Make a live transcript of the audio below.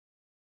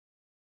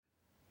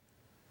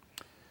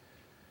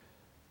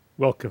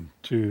Welcome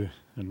to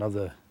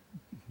another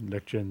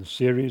lecture in the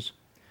series.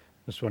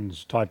 This one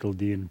is titled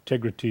The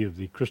Integrity of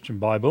the Christian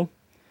Bible.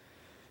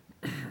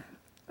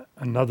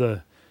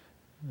 Another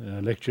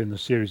lecture in the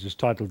series is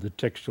titled The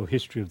Textual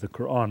History of the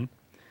Quran,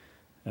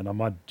 and I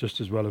might just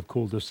as well have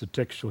called this The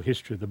Textual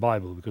History of the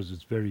Bible because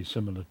it's very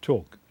similar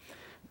talk.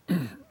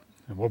 And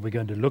what we're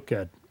going to look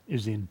at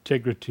is the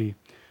integrity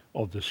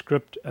of the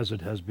script as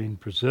it has been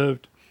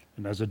preserved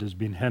and as it has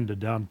been handed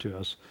down to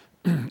us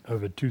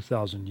over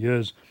 2,000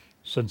 years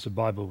since the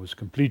Bible was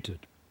completed.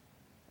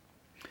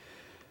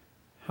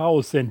 How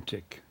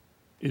authentic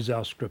is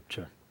our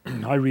scripture?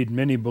 I read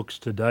many books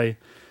today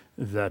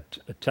that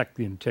attack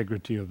the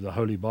integrity of the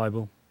Holy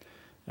Bible,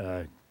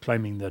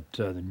 claiming that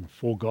the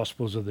four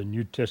Gospels of the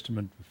New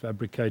Testament were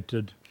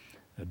fabricated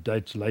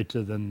dates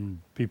later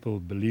than people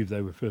believe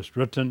they were first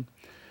written.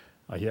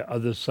 I hear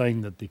others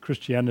saying that the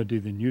Christianity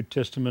of the New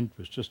Testament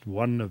was just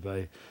one of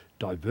a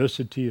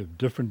diversity of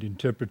different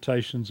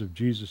interpretations of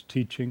Jesus'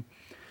 teaching,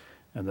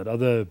 and that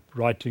other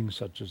writings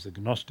such as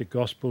the Gnostic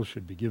Gospel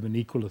should be given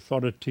equal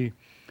authority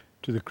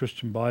to the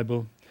Christian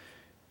Bible.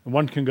 And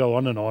one can go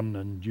on,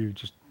 and you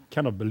just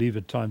cannot believe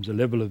at times the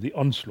level of the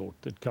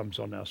onslaught that comes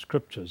on our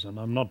scriptures. And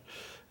I'm not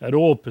at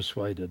all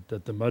persuaded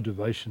that the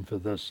motivation for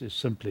this is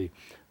simply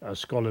a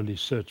scholarly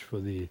search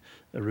for the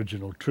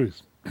original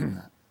truth.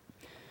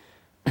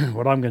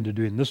 What I'm going to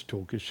do in this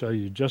talk is show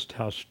you just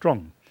how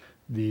strong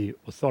the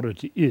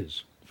authority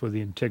is for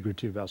the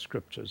integrity of our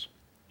scriptures.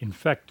 In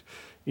fact,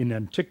 in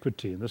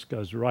antiquity, and this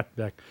goes right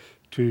back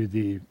to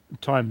the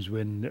times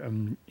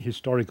when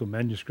historical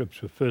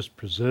manuscripts were first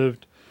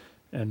preserved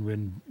and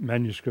when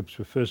manuscripts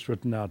were first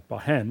written out by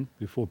hand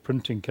before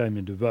printing came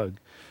into vogue,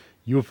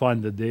 you'll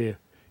find that there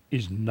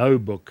is no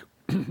book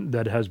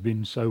that has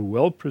been so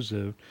well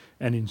preserved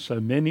and in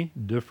so many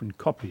different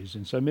copies,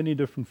 in so many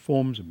different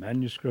forms of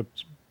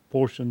manuscripts,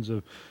 portions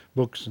of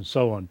books and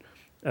so on,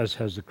 as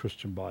has the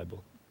Christian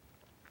Bible.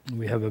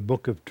 We have a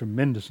book of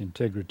tremendous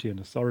integrity and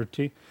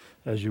authority,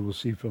 as you will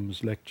see from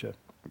this lecture.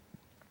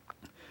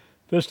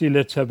 Firstly,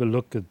 let's have a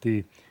look at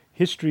the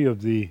history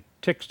of the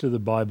text of the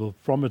Bible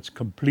from its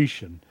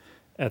completion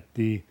at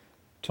the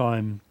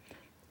time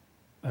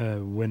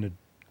when it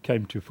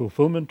came to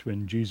fulfillment,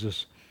 when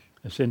Jesus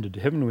ascended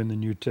to heaven, when the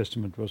New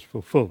Testament was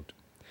fulfilled.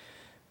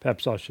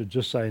 Perhaps I should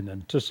just say in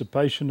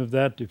anticipation of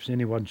that, if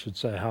anyone should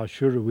say, how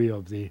sure are we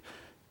of the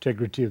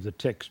integrity of the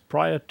text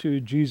prior to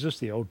Jesus,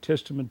 the Old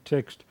Testament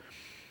text?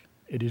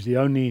 It is the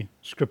only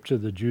scripture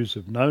the Jews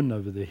have known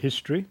over their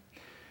history.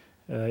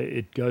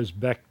 It goes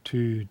back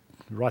to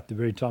right the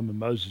very time of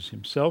Moses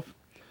himself.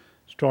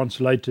 It's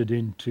translated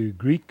into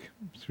Greek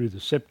through the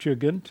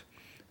Septuagint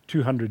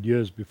 200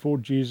 years before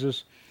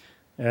Jesus,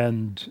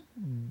 and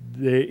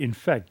there in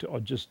fact are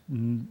just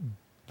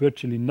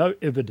virtually no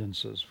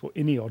evidences for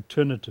any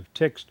alternative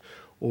text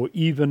or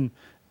even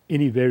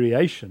any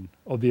variation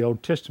of the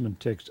Old Testament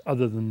text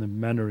other than the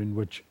manner in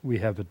which we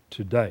have it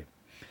today.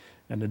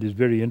 And it is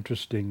very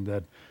interesting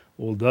that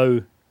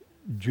although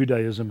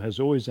Judaism has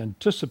always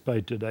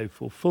anticipated a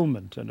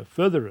fulfillment and a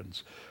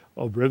furtherance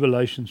of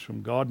revelations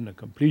from God and a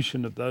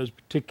completion of those,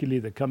 particularly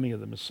the coming of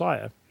the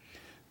Messiah,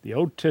 the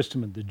Old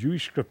Testament, the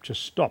Jewish scripture,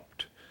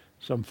 stopped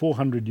some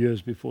 400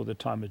 years before the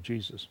time of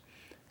Jesus.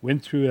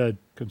 Went through a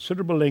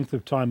considerable length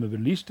of time of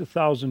at least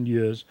 1,000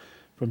 years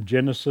from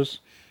Genesis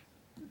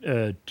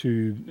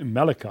to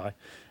Malachi,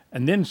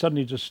 and then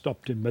suddenly just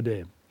stopped in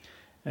midair.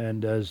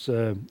 And as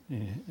a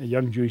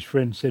young Jewish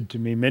friend said to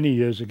me many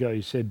years ago,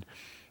 he said,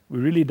 we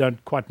really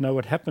don't quite know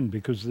what happened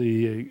because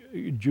the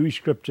Jewish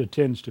scripture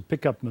tends to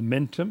pick up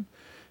momentum,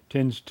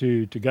 tends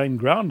to gain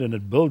ground, and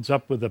it builds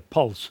up with a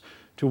pulse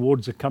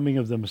towards the coming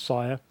of the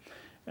Messiah.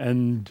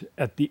 And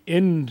at the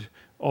end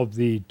of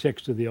the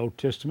text of the Old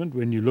Testament,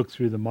 when you look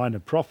through the minor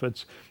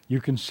prophets, you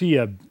can see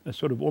a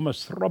sort of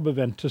almost throb of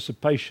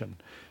anticipation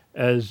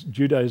as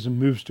Judaism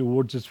moves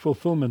towards its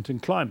fulfillment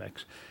and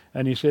climax.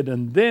 And he said,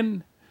 and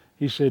then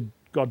he said,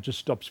 God just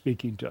stopped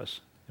speaking to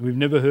us. And we've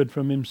never heard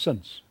from him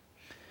since.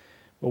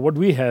 But what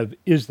we have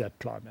is that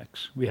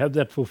climax. We have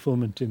that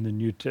fulfillment in the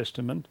New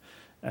Testament,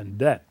 and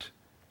that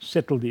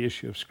settled the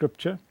issue of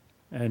Scripture.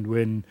 And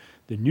when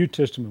the New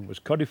Testament was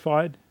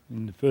codified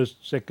in the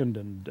first, second,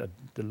 and at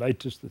the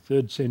latest, the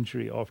 3rd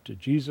century after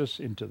Jesus,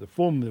 into the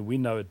form that we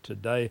know it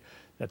today,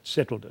 that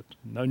settled it.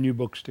 No new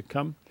books to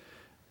come,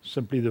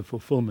 simply the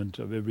fulfillment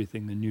of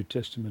everything the New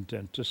Testament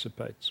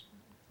anticipates.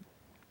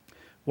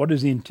 What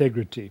is the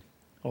integrity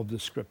of the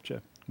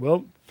Scripture?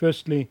 Well,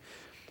 firstly,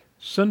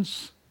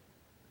 since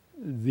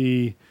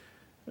the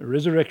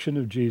resurrection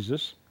of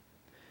Jesus,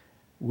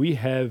 we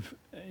have,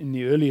 in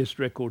the earliest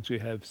records, we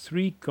have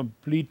 3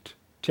 complete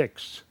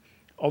texts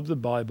of the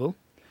Bible,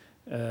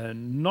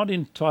 not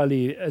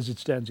entirely as it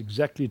stands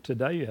exactly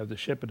today. You have the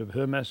Shepherd of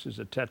Hermas is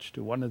attached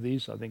to one of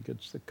these. I think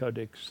it's the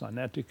Codex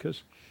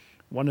Sinaiticus.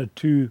 1 or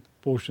 2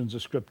 portions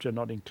of Scripture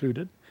not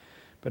included.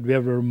 But we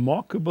have a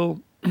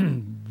remarkable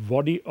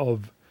body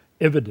of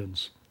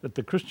evidence that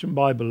the Christian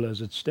Bible,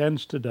 as it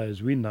stands today,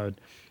 as we know it,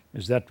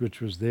 is that which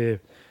was there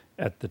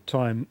at the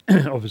time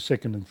of the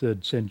 2nd and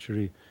 3rd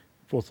century,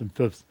 4th and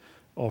 5th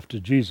after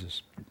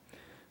Jesus.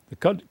 The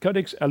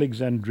Codex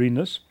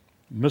Alexandrinus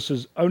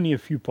misses only a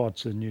few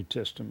parts of the New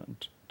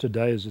Testament.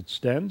 Today as it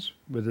stands,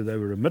 whether they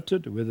were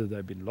omitted or whether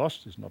they've been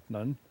lost is not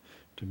known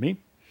to me.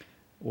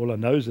 All I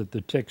know is that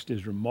the text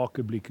is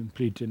remarkably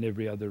complete in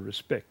every other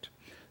respect.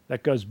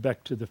 That goes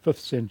back to the 5th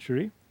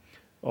century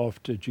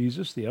after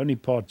Jesus. The only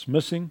parts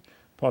missing,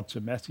 parts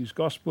of Matthew's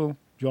Gospel,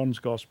 John's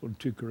Gospel, and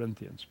 2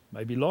 Corinthians.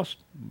 Maybe lost,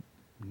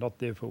 not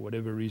there for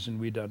whatever reason,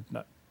 we don't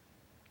know.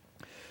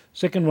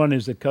 Second one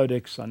is the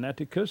Codex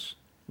Sinaiticus,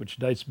 which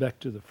dates back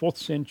to the 4th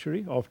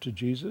century after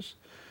Jesus.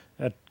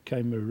 That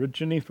came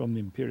originally from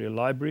the Imperial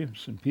Library of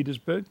St.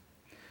 Petersburg.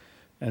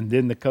 And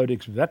then the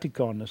Codex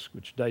Vaticanus,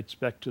 which dates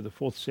back to the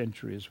 4th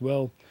century as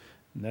well.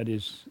 And that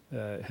is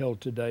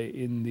held today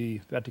in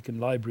the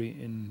Vatican Library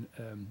in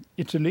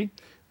Italy.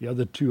 The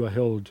other two are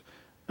held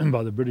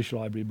by the British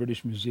Library,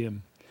 British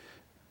Museum,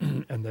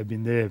 and they've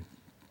been there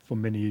for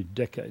many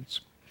decades.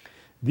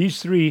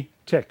 These three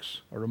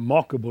texts are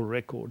remarkable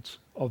records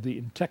of the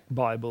intact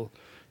Bible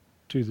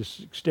to the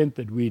extent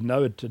that we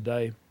know it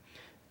today,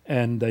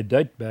 and they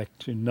date back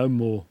to no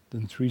more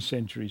than 3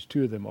 centuries,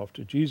 2 of them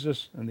after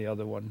Jesus and the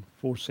other one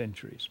 4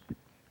 centuries. A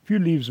few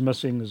leaves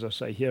missing, as I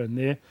say, here and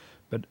there,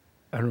 but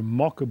a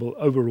remarkable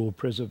overall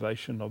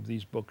preservation of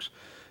these books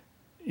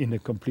in a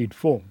complete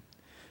form.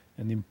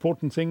 And the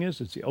important thing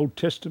is it's the Old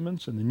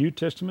Testaments and the New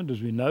Testament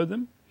as we know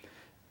them,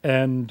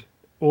 and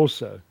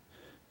also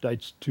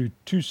dates to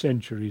 2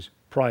 centuries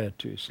prior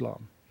to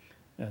Islam,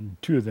 and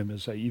 2 of them,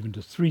 as I say, even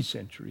to 3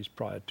 centuries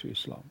prior to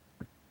Islam.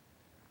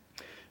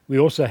 We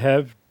also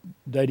have,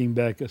 dating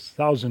back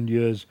 1,000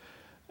 years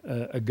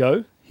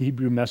ago,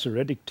 Hebrew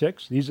Masoretic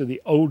texts. These are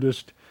the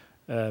oldest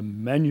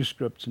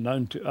manuscripts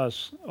known to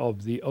us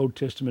of the Old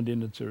Testament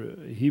in its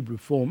Hebrew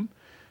form.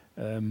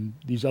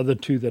 These other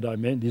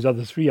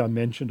 3 I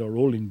mentioned are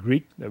all in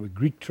Greek. They were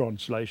Greek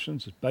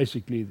translations. It's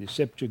basically the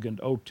Septuagint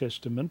Old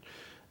Testament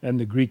and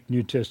the Greek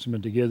New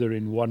Testament together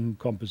in one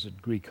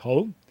composite Greek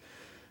whole.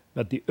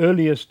 But the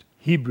earliest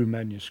Hebrew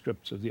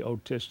manuscripts of the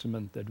Old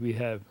Testament that we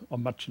have are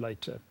much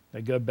later.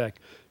 They go back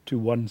to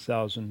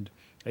 1000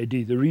 AD.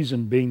 The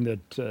reason being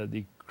that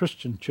the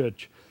Christian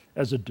church,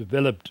 as it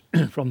developed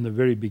from the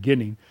very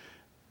beginning,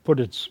 put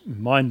its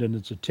mind and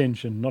its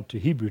attention not to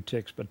Hebrew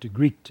texts but to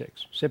Greek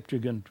texts.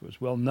 Septuagint was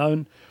well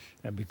known,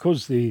 and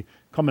because the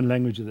common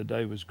language of the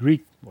day was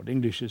Greek, what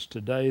English is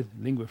today,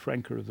 lingua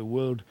franca of the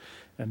world,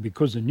 and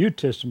because the New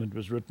Testament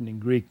was written in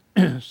Greek,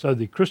 so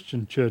the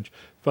Christian church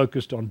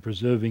focused on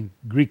preserving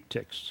Greek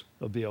texts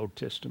of the Old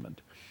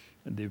Testament.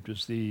 And it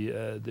was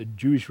the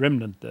Jewish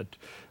remnant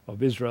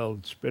of Israel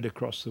spread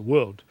across the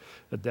world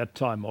at that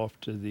time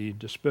after the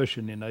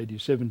dispersion in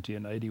AD 70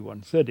 and AD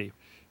 130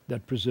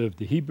 that preserved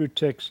the Hebrew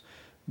texts,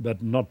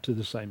 but not to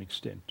the same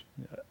extent.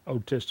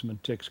 Old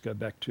Testament texts go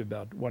back to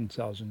about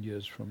 1,000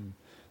 years from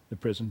the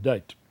present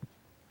date.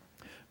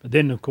 But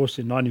then, of course,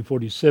 in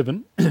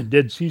 1947,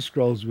 Dead Sea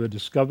Scrolls were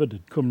discovered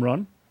at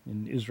Qumran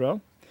in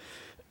Israel.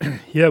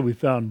 Here we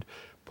found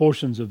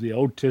portions of the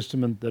Old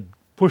Testament that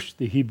pushed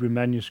the Hebrew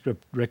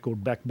manuscript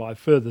record back by a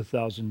further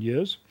 1,000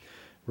 years,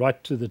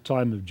 right to the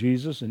time of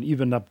Jesus and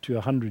even up to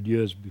 100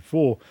 years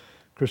before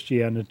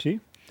Christianity.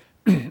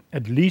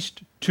 At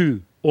least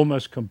 2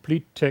 almost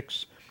complete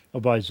texts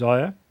of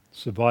Isaiah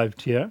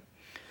survived here.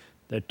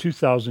 They're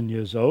 2,000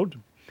 years old.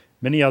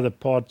 Many other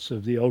parts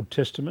of the Old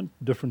Testament,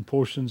 different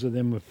portions of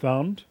them were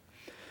found.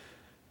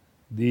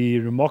 The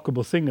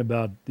remarkable thing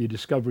about the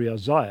discovery of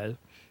Isaiah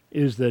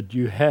is that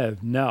you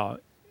have now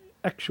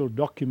actual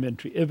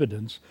documentary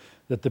evidence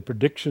that the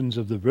predictions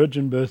of the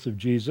virgin birth of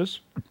Jesus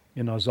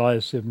in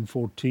Isaiah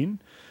 7:14,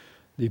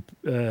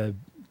 the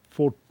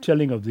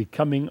foretelling of the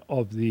coming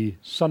of the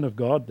Son of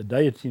God, the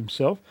deity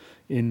himself,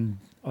 in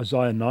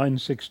Isaiah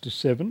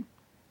 9:6-7,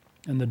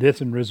 and the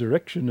death and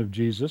resurrection of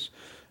Jesus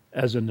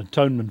as an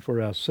atonement for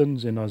our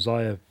sins in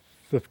Isaiah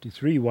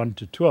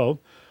 53:1-12,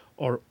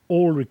 are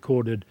all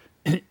recorded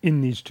in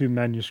these 2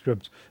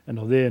 manuscripts and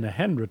are there in a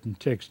handwritten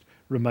text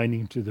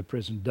remaining to the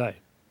present day.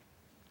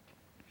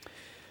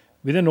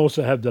 We then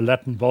also have the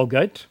Latin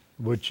Vulgate,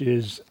 which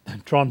is a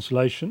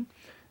translation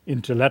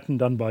into Latin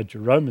done by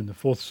Jerome in the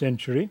 4th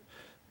century.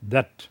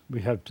 That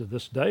we have to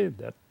this day,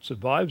 that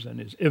survives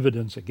and is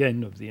evidence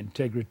again of the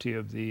integrity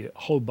of the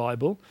whole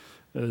Bible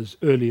as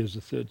early as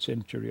the 3rd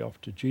century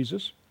after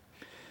Jesus.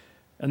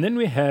 And then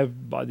we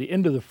have, by the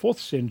end of the 4th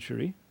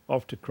century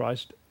after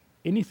Christ,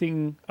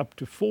 anything up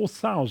to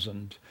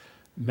 4,000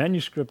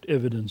 manuscript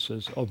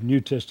evidences of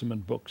New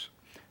Testament books.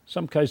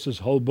 Some cases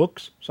whole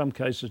books, some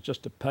cases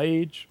just a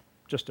page,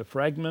 just a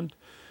fragment,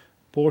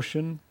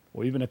 portion,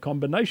 or even a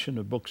combination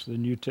of books of the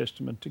New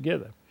Testament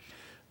together.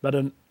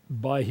 But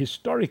by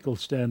historical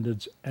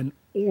standards, an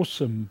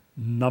awesome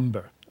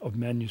number of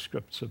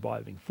manuscripts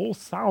surviving.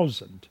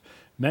 4,000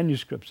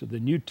 manuscripts of the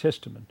New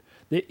Testament.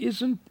 There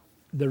isn't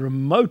the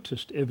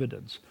remotest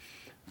evidence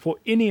for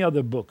any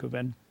other book of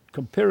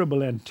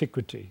comparable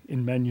antiquity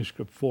in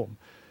manuscript form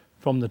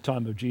from the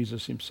time of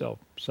Jesus himself.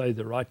 Say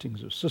the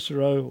writings of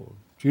Cicero or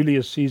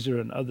Julius Caesar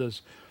and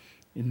others.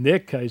 In their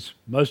case,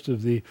 most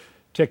of the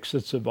texts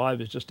that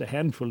survive is just a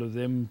handful of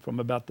them from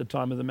about the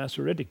time of the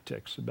Masoretic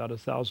texts, about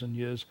 1,000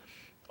 years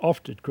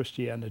after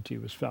Christianity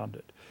was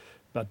founded.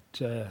 But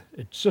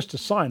it's just a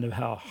sign of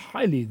how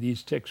highly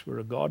these texts were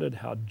regarded,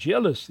 how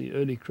jealous the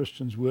early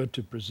Christians were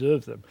to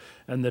preserve them,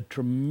 and the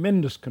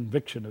tremendous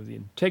conviction of the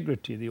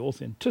integrity, the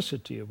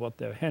authenticity of what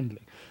they're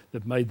handling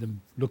that made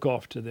them look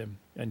after them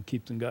and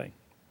keep them going.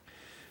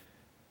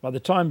 By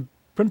the time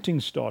printing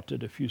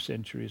started a few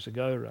centuries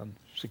ago, around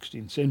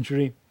 16th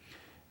century,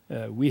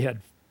 we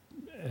had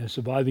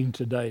surviving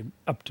today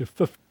up to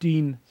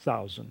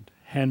 15,000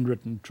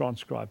 handwritten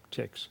transcribed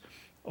texts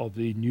of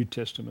the New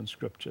Testament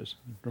scriptures.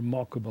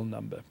 Remarkable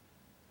number.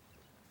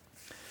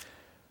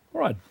 All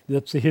right,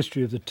 that's the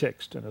history of the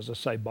text. And as I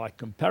say, by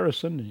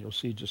comparison, and you'll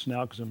see just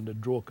now because I'm going to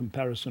draw a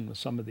comparison with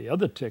some of the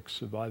other texts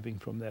surviving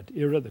from that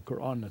era, the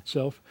Quran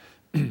itself,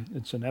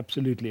 it's an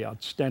absolutely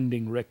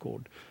outstanding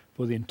record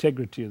for the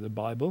integrity of the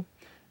Bible.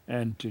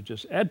 And to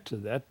just add to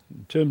that,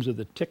 in terms of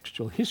the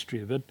textual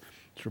history of it,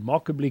 it's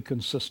remarkably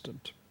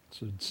consistent.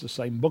 So it's the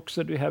same books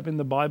that we have in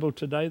the Bible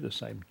today, the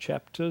same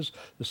chapters,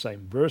 the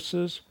same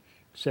verses,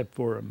 except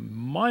for a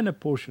minor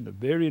portion of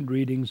variant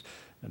readings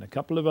and a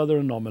couple of other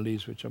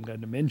anomalies, which I'm going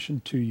to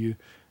mention to you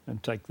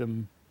and take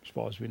them, as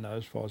far as we know,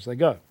 as far as they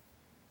go.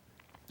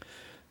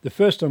 The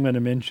first I'm going to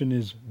mention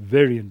is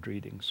variant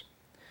readings.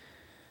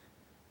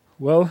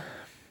 Well,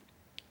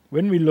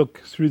 when we look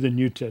through the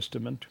New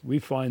Testament, we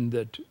find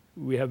that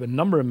we have a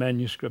number of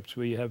manuscripts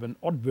where you have an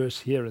odd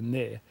verse here and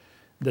there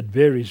that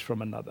varies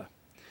from another.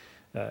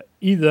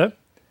 Either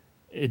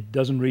it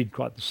doesn't read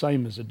quite the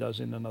same as it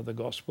does in another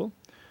gospel,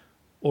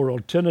 or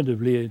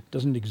alternatively, it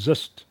doesn't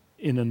exist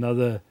in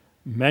another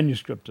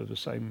manuscript of the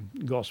same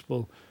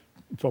gospel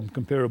from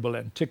comparable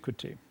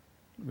antiquity.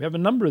 We have a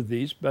number of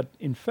these, but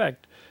in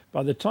fact,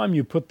 by the time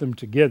you put them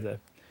together,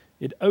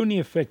 it only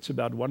affects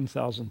about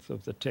 1,000th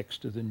of the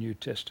text of the New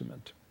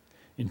Testament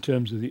in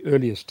terms of the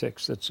earliest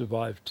texts that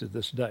survive to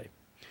this day.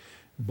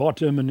 Bart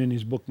Ehrman, in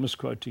his book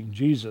Misquoting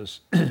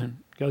Jesus,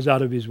 goes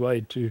out of his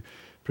way to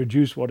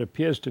produce what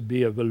appears to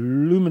be a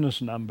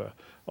voluminous number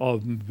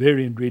of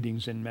variant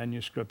readings in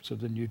manuscripts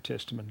of the New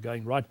Testament,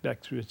 going right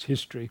back through its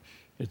history,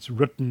 its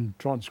written,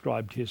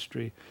 transcribed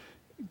history,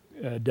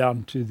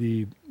 down to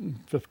the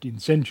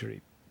 15th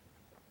century.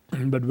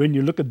 But when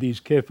you look at these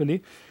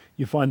carefully,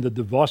 you find that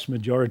the vast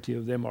majority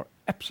of them are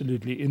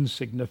absolutely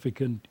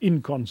insignificant,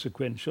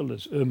 inconsequential,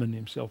 as Ehrman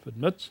himself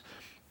admits,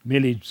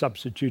 merely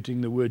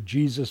substituting the word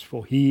Jesus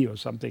for he or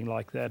something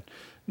like that,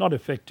 not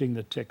affecting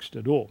the text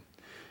at all.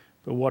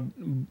 But what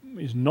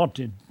is not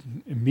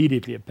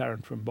immediately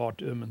apparent from Bart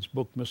Ehrman's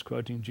book,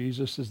 Misquoting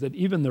Jesus, is that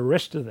even the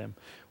rest of them,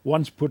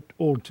 once put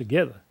all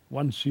together,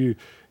 once you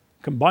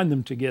combine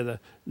them together,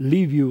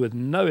 leave you with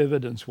no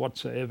evidence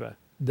whatsoever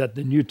that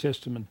the New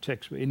Testament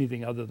texts were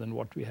anything other than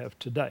what we have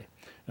today,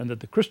 and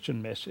that the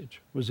Christian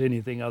message was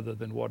anything other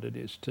than what it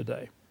is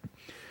today.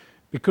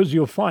 Because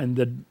you'll find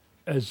that,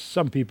 as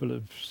some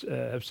people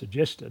have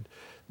suggested,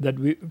 that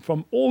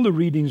from all the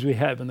readings we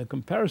have and the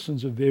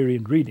comparisons of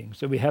variant readings,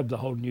 that we have the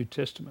whole New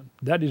Testament.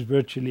 That is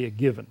virtually a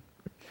given.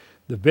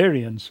 The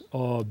variants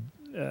are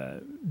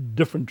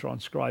different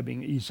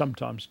transcribing,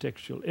 sometimes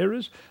textual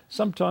errors,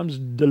 sometimes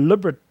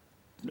deliberate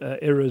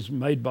errors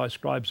made by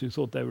scribes who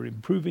thought they were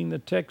improving the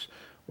text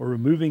or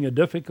removing a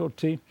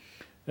difficulty.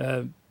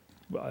 I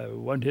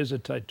won't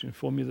hesitate to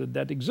inform you that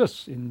that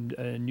exists in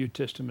New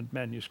Testament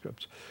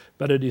manuscripts,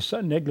 but it is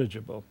so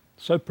negligible,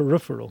 so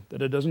peripheral,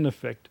 that it doesn't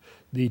affect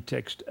the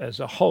text as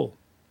a whole.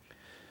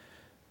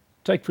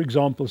 Take, for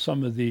example,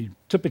 some of the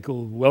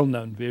typical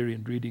well-known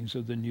variant readings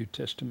of the New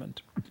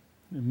Testament.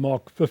 In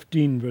Mark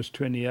 15, verse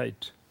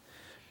 28,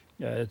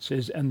 it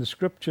says, "And the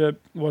scripture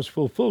was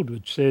fulfilled,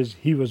 which says,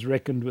 he was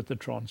reckoned with the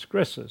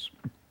transgressors."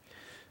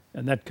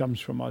 And that comes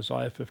from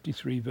Isaiah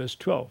 53, verse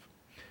 12.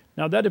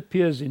 Now that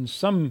appears in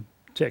some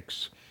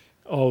texts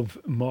of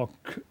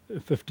Mark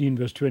 15,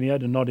 verse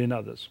 28, and not in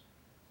others.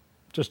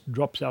 Just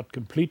drops out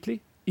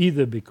completely,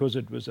 either because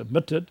it was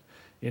omitted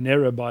in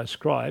error by a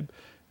scribe,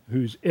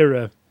 whose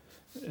error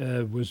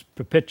was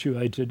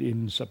perpetuated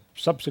in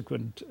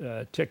subsequent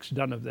text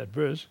done of that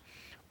verse,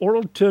 or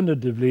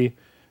alternatively,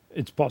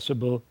 it's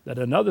possible that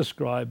another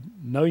scribe,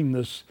 knowing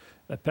this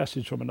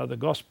passage from another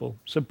gospel,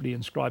 simply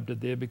inscribed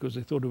it there because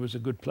they thought it was a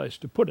good place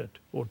to put it,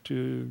 or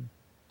to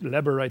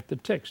elaborate the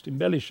text,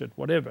 embellish it,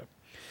 whatever.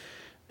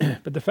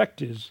 But the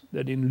fact is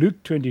that in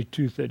Luke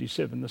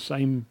 22:37, the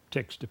same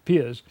text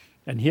appears,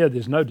 and here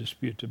there's no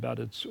dispute about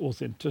its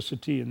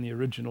authenticity in the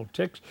original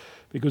text,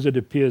 because it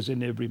appears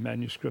in every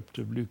manuscript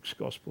of Luke's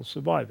gospel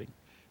surviving.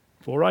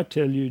 "For I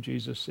tell you,"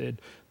 Jesus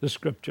said, "the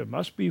scripture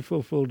must be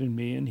fulfilled in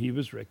me, and he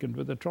was reckoned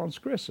with the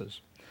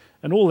transgressors."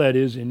 And all that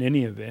is, in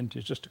any event,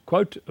 is just a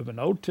quote of an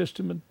Old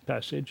Testament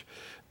passage,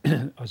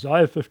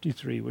 Isaiah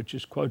 53, which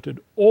is quoted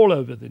all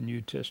over the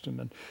New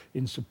Testament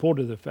in support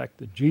of the fact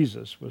that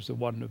Jesus was the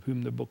one of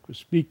whom the book was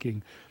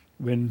speaking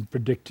when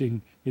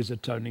predicting his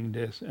atoning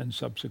death and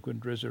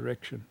subsequent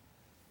resurrection.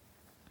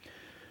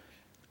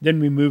 Then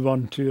we move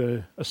on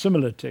to a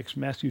similar text,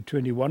 Matthew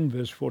 21,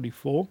 verse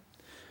 44.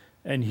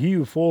 and he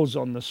who falls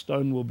on the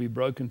stone will be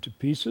broken to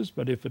pieces,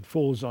 but if it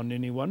falls on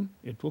anyone,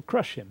 it will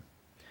crush him.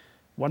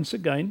 Once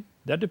again,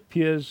 that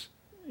appears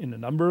in a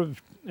number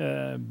of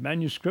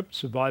manuscripts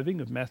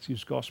surviving of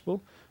Matthew's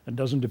Gospel and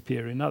doesn't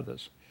appear in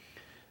others.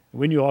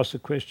 When you ask the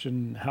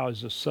question, how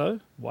is this so?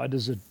 Why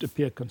does it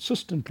appear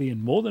consistently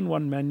in more than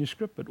one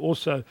manuscript, but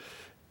also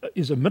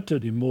is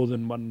omitted in more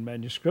than one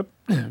manuscript?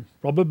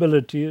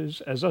 Probability is,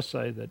 as I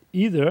say, that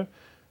either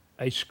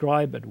a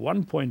scribe at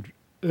one point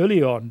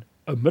early on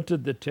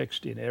omitted the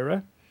text in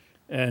error,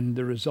 and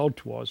the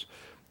result was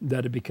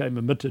that it became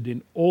omitted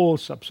in all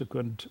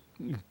subsequent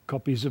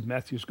copies of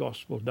Matthew's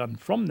Gospel done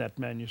from that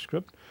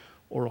manuscript,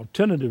 or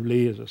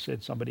alternatively, as I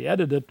said, somebody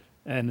added it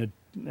and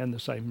the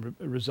same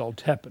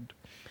result happened.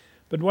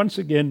 But once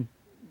again,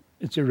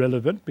 it's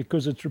irrelevant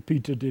because it's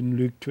repeated in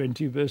Luke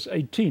 20, verse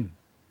 18.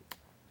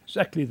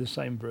 Exactly the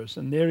same verse.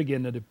 And there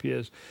again it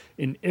appears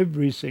in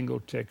every single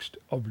text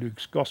of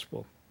Luke's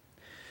Gospel.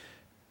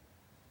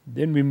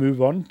 Then we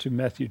move on to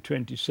Matthew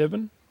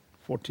 27:49,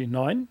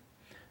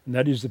 and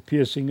that is the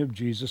piercing of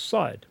Jesus'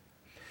 side.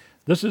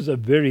 This is a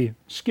very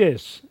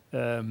scarce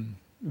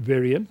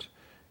variant.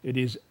 It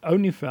is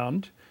only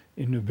found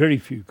in a very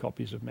few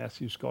copies of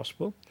Matthew's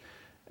Gospel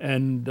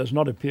and does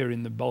not appear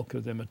in the bulk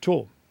of them at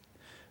all.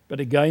 But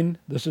again,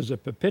 this is a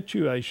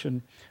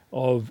perpetuation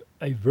of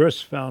a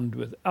verse found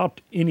without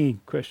any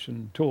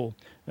question at all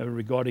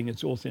regarding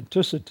its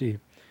authenticity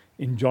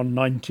in John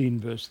 19,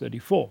 verse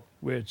 34,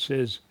 where it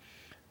says,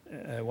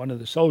 one of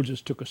the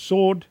soldiers took a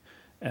sword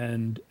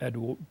and had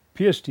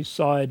pierced his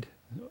side,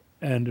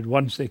 and at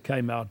once there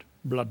came out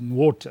blood and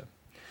water.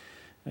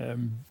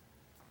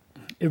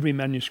 Every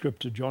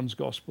manuscript of John's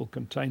Gospel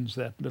contains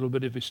that little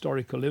bit of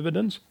historical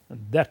evidence,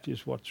 and that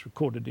is what's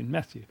recorded in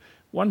Matthew.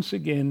 Once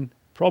again,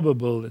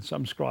 probable that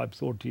some scribe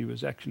thought he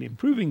was actually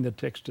improving the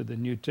text of the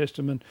New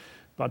Testament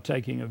by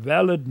taking a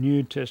valid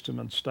New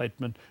Testament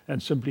statement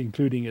and simply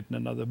including it in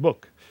another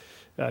book.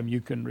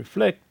 You can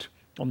reflect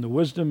on the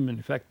wisdom,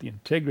 in fact the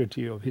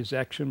integrity of his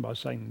action by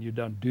saying you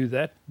don't do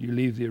that, you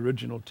leave the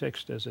original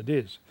text as it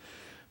is.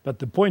 But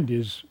the point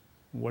is,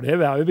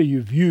 however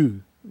you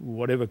view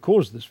whatever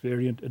caused this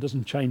variant, it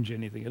doesn't change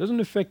anything. It doesn't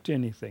affect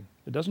anything.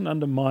 It doesn't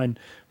undermine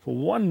for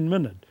 1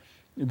 minute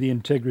the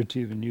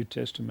integrity of the New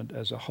Testament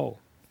as a whole.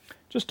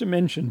 Just to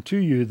mention to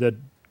you that,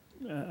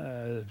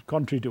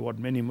 contrary to what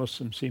many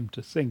Muslims seem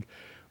to think,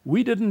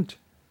 we didn't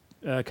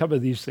cover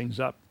these things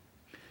up.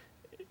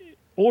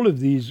 All of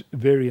these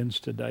variants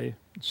today,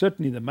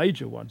 certainly the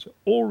major ones, are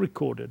all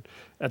recorded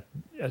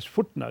as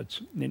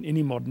footnotes in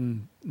any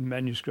modern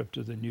manuscript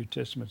of the New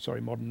Testament,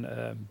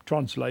 modern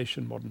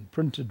translation, modern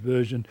printed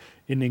version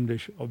in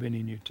English of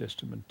any New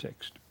Testament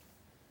text.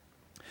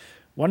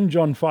 1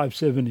 John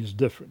 5:7 is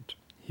different.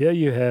 Here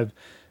you have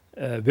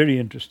a very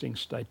interesting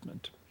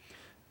statement.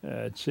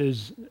 It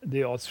says,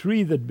 there are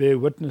three that bear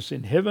witness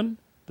in heaven,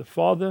 the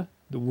Father,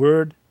 the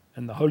Word,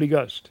 and the Holy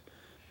Ghost.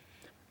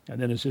 And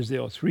then it says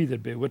there are three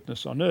that bear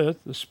witness on earth,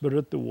 the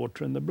Spirit, the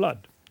water, and the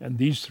blood. And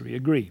these three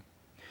agree.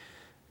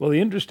 Well, the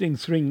interesting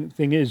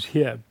thing is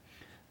here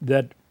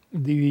that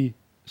the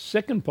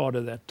second part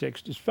of that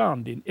text is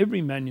found in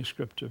every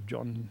manuscript of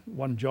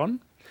 1 John,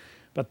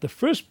 but the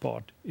first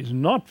part is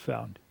not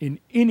found in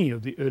any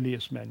of the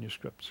earliest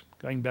manuscripts,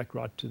 going back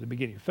right to the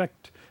beginning. In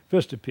fact,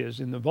 first appears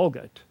in the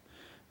Vulgate,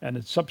 and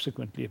it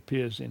subsequently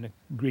appears in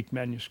Greek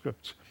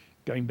manuscripts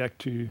going back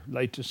to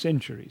later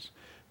centuries.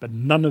 But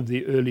none of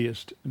the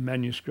earliest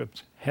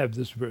manuscripts have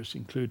this verse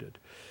included.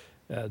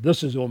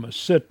 This is almost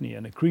certainly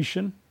an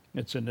accretion.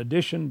 It's an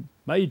addition,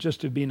 may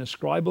just have been a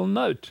scribal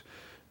note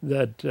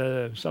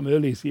that some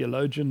early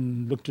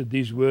theologian looked at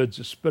these words,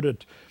 the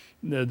Spirit,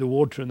 the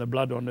water and the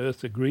blood on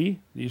earth agree,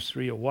 these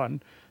three are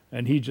one,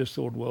 and he just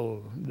thought,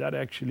 well, that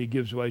actually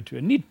gives way to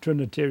a neat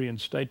Trinitarian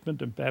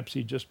statement, and perhaps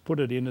he just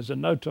put it in as a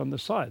note on the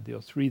side. There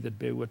are three that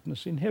bear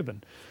witness in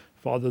heaven,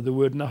 Father, the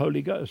Word, and the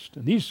Holy Ghost,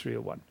 and these three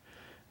are one.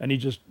 And he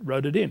just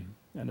wrote it in.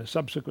 And a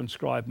subsequent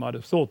scribe might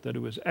have thought that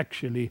it was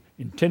actually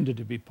intended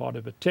to be part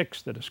of a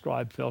text that a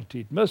scribe felt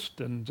he'd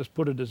missed and just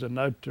put it as a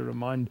note to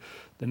remind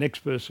the next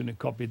person who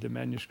copied the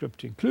manuscript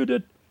to include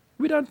it.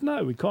 We don't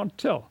know. We can't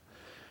tell.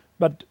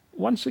 But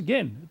once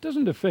again, it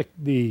doesn't affect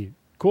the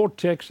core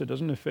text. It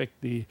doesn't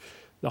affect the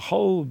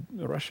whole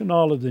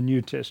rationale of the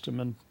New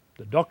Testament,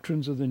 the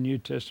doctrines of the New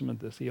Testament,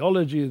 the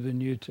theology of the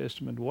New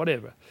Testament,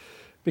 whatever.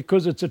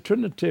 Because it's a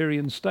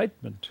Trinitarian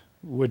statement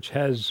which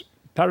has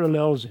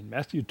parallels in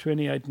Matthew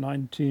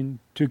 28:19,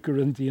 2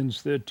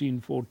 Corinthians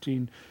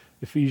 13:14,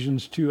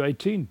 Ephesians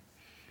 2:18.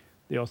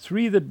 There are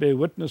three that bear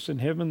witness in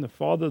heaven, the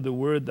Father, the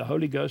Word, the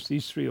Holy Ghost.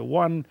 These three are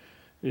one.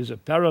 Is a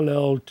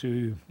parallel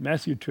to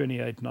Matthew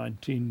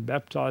 28:19,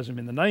 baptize them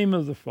in the name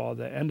of the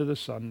Father and of the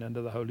Son and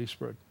of the Holy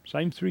Spirit.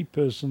 Same three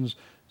persons,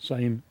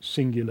 same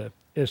singular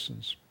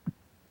essence.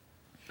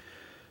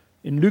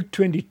 In Luke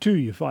 22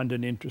 you find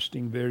an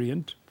interesting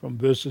variant from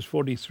verses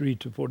 43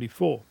 to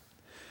 44.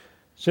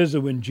 It says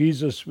that when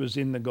Jesus was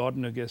in the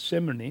Garden of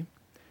Gethsemane,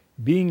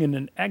 being in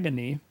an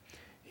agony,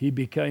 he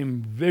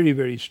became very,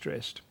 very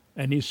stressed,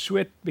 and his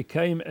sweat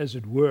became, as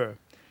it were,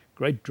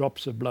 great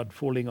drops of blood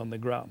falling on the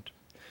ground.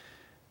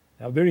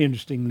 Now, very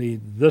interestingly,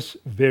 this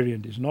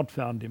variant is not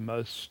found in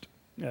most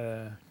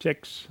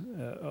texts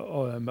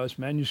or most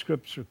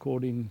manuscripts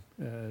recording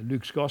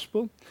Luke's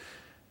Gospel,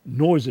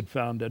 nor is it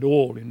found at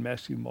all in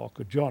Matthew,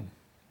 Mark, or John.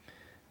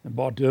 And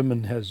Bart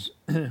Ehrman has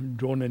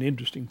drawn an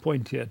interesting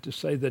point here to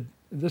say that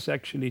this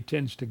actually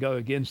tends to go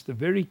against the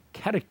very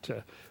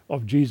character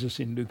of Jesus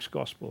in Luke's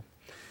Gospel.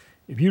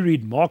 If you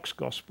read Mark's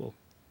Gospel,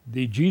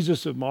 the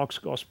Jesus of Mark's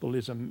Gospel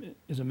is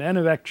a man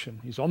of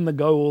action. He's on the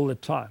go all the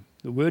time.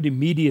 The word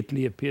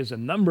immediately appears a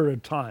number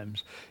of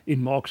times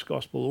in Mark's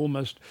Gospel,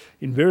 almost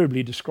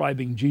invariably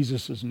describing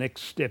Jesus'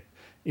 next step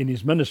in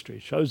his ministry.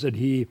 It shows that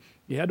he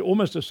had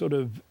almost a sort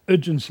of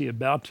urgency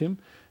about him,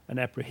 an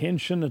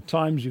apprehension at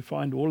times you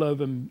find all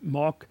over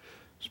Mark,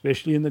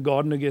 especially in the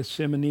Garden of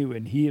Gethsemane,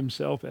 when he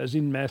himself, as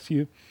in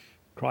Matthew,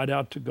 cried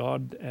out to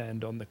God,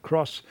 and on the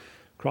cross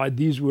cried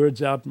these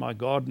words out, my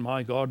God,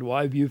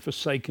 why have you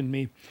forsaken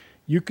me?"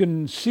 You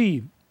can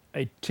see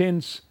a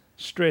tense,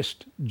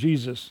 stressed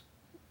Jesus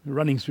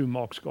running through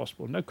Mark's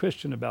Gospel, no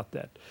question about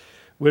that.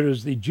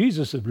 Whereas the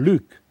Jesus of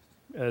Luke,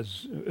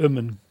 as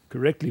Ehrman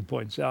correctly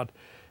points out,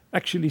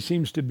 actually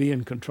seems to be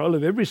in control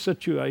of every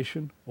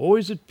situation,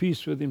 always at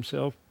peace with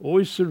himself,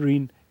 always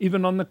serene,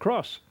 even on the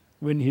cross,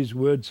 when his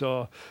words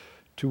are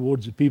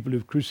towards the people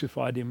who've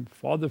crucified him,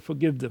 "Father,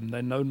 forgive them,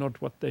 they know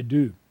not what they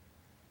do,"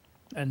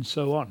 and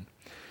so on.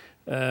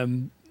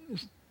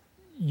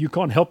 You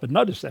can't help but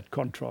notice that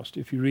contrast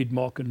if you read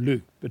Mark and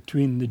Luke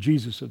between the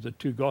Jesus of the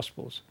two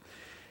Gospels.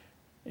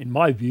 In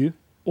my view,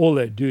 all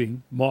they're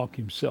doing, Mark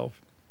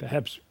himself,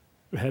 perhaps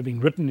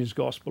having written his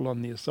Gospel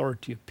on the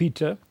authority of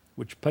Peter,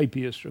 which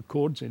Papias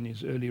records in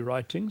his early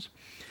writings,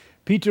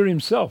 Peter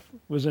himself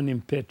was an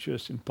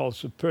impetuous,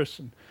 impulsive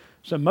person.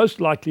 So most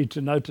likely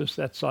to notice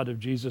that side of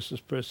Jesus'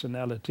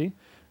 personality,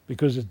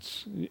 because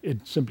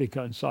it simply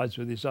coincides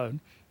with his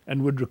own,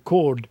 and would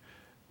record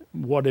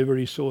whatever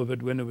he saw of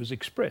it when it was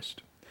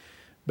expressed.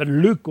 But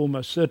Luke,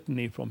 almost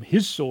certainly from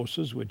his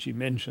sources, which he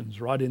mentions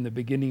right in the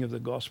beginning of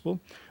the Gospel,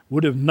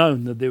 would have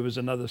known that there was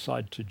another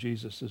side to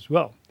Jesus as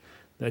well,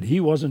 that he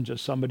wasn't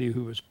just somebody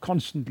who was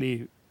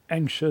constantly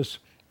anxious,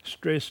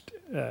 stressed,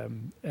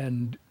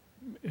 and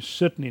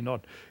certainly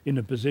not in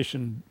a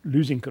position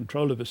losing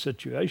control of a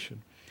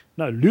situation.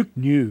 No, Luke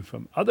knew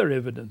from other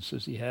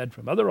evidences he had,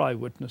 from other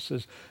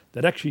eyewitnesses,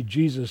 that actually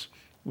Jesus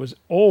was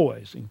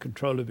always in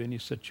control of any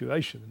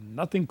situation.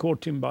 Nothing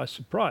caught him by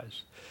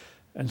surprise.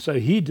 And so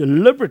he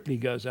deliberately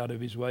goes out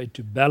of his way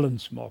to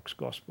balance Mark's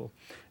Gospel.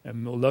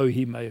 And although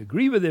he may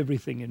agree with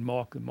everything in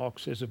Mark that Mark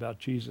says about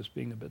Jesus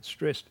being a bit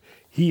stressed,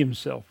 he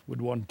himself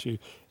would want to,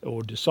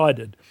 or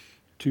decided,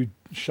 to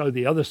show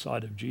the other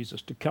side of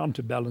Jesus, to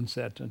counterbalance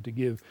that and to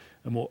give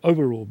a more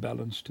overall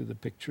balance to the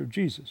picture of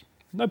Jesus.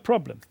 No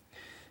problem.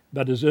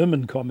 But as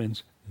Ehrman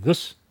comments,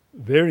 this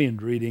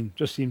variant reading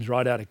just seems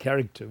right out of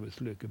character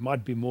with Luke. It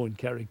might be more in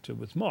character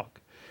with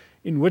Mark,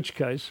 in which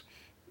case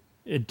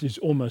it is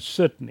almost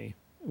certainly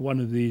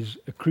one of these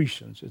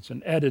accretions. It's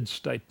an added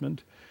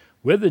statement.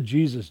 Whether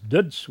Jesus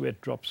did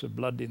sweat drops of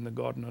blood in the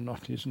garden or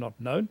not is not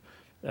known.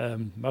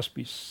 Must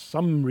be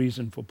some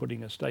reason for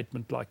putting a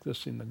statement like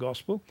this in the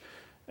Gospel,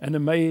 and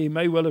he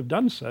may well have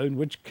done so, in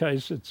which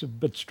case it's a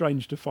bit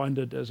strange to find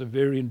it as a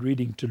variant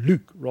reading to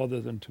Luke rather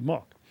than to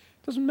Mark.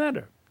 Doesn't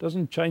matter.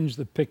 Doesn't change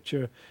the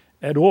picture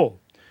at all.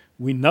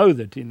 We know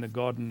that in the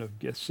Garden of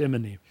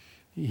Gethsemane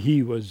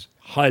he was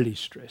highly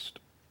stressed,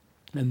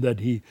 and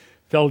that he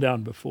fell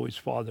down before his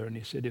Father and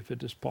he said, "If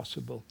it is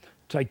possible,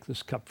 take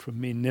this cup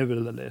from me,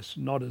 nevertheless,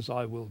 not as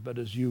I will, but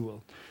as you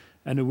will."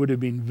 And it would have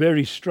been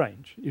very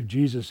strange if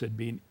Jesus had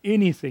been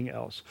anything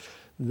else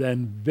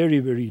than very,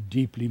 very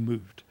deeply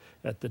moved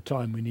at the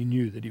time when he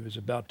knew that he was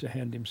about to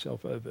hand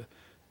himself over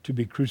to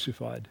be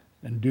crucified,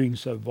 and doing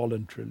so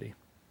voluntarily.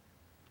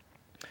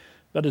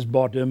 But as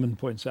Bart Ehrman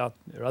points out,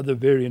 there are other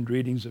variant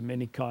readings of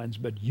many kinds,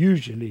 but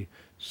usually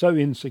so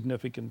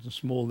insignificant and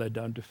small they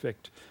don't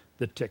affect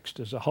the text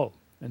as a whole.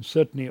 And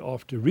certainly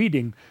after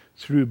reading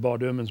through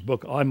Bart Ehrman's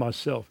book, I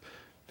myself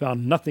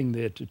found nothing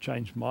there to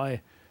change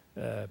my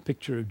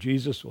picture of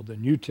Jesus or the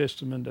New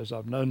Testament as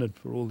I've known it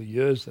for all the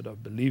years that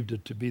I've believed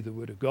it to be the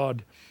Word of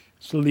God.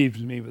 Still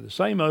leaves me with the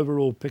same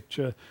overall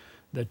picture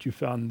that you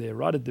found there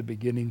right at the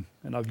beginning,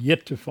 and I've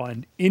yet to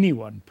find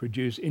anyone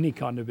produce any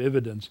kind of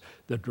evidence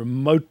that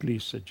remotely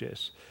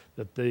suggests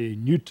that the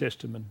New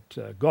Testament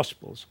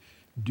Gospels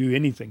do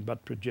anything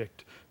but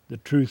project the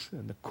truth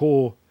and the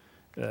core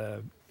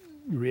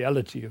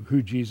reality of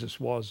who Jesus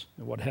was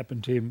and what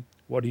happened to him,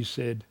 what he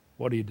said,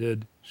 what he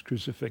did, his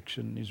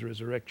crucifixion, his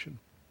resurrection.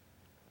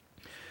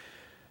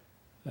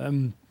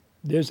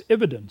 There's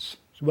evidence,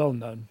 it's well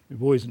known,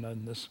 we've always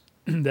known this,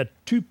 that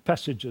two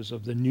passages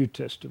of the New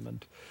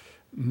Testament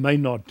may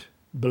not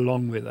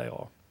belong where they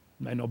are,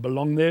 may not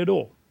belong there at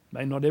all,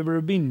 may not ever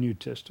have been New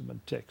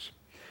Testament texts.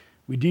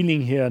 We're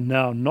dealing here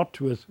now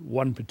not with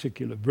one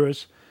particular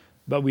verse,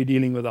 but we're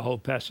dealing with a whole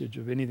passage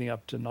of anything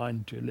up to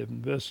 9 to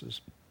 11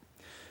 verses.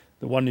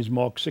 The one is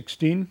Mark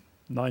 16,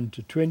 9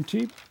 to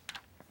 20,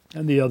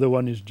 and the other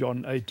one is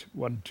John 8,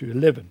 1 to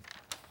 11.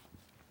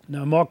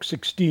 Now Mark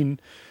 16,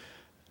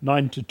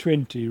 9 to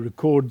 20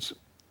 records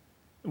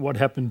what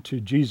happened to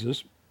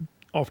Jesus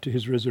after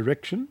his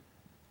resurrection.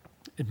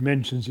 It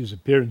mentions his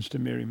appearance to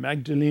Mary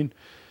Magdalene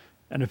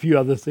and a few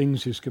other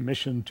things, his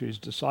commission to his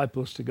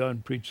disciples to go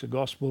and preach the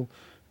gospel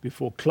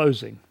before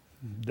closing,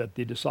 that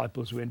the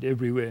disciples went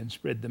everywhere and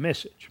spread the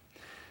message.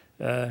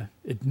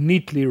 It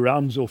neatly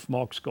rounds off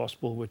Mark's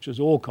gospel, which, as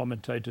all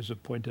commentators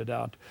have pointed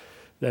out,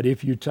 that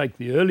if you take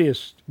the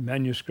earliest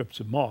manuscripts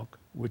of Mark,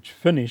 which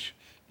finish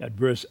at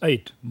verse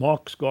 8,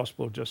 Mark's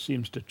gospel just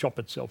seems to chop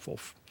itself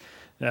off.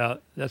 Now,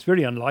 that's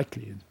very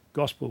unlikely. The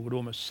gospel would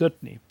almost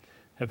certainly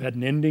have had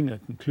an ending, a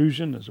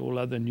conclusion, as all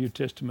other New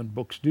Testament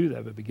books do. They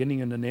have a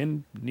beginning and an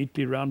end,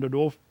 neatly rounded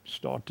off,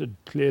 started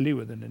clearly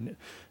with an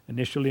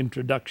initial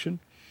introduction.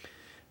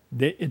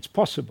 It's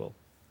possible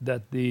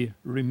that the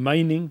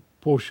remaining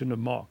portion of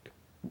Mark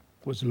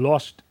was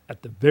lost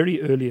at the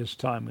very earliest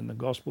time when the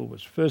gospel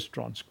was first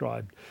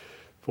transcribed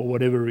for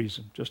whatever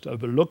reason, just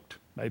overlooked.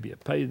 Maybe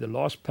the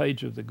last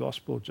page of the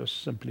gospel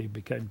just simply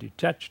became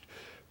detached,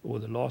 or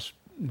the last,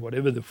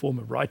 whatever the form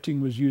of writing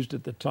was used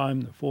at the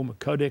time, the form of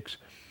codex,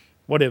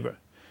 whatever.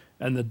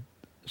 And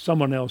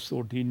someone else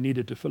thought he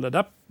needed to fill it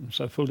up, and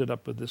so filled it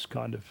up with this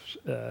kind of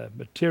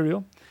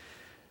material.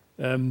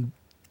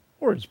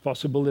 Or it's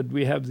possible that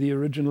we have the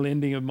original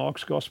ending of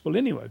Mark's gospel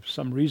anyway. For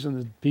some reason,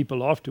 the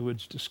people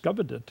afterwards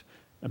discovered it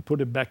and put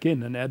it back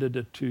in and added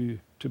it to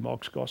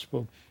Mark's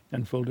gospel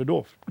and filled it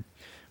off.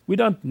 We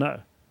don't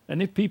know.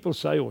 And if people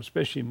say, or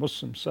especially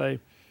Muslims say,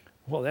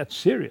 well, that's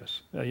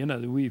serious.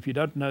 If you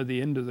don't know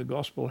the end of the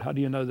gospel, how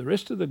do you know the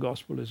rest of the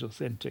gospel is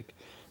authentic?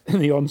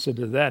 And the answer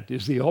to that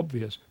is the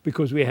obvious,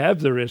 because we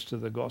have the rest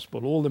of the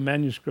gospel. All the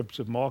manuscripts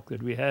of Mark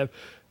that we have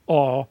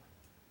are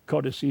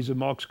codices of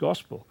Mark's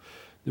gospel.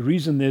 The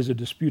reason there's a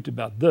dispute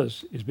about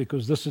this is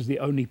because this is the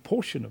only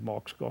portion of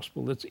Mark's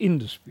gospel that's in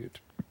dispute.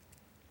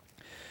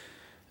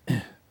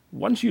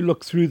 Once you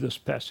look through this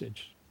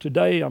passage,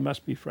 today, I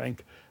must be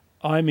frank,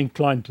 I'm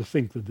inclined to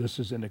think that this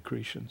is an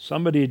accretion.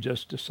 Somebody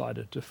just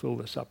decided to fill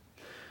this up.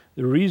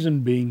 The reason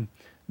being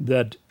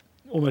that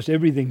almost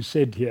everything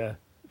said here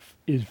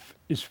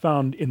is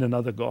found in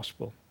another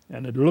gospel.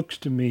 And it looks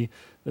to me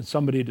that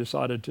somebody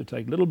decided to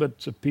take little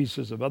bits of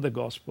pieces of other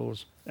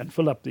gospels and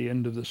fill up the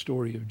end of the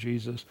story of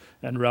Jesus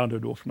and round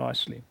it off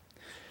nicely.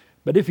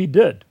 But if he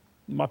did,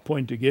 my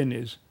point again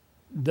is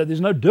that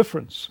there's no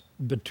difference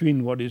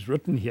between what is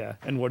written here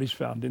and what is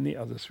found in the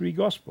other three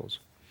gospels.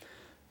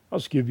 I'll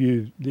just give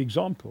you the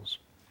examples.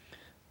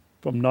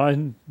 From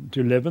 9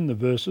 to 11,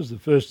 the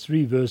first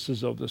three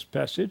verses of this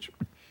passage,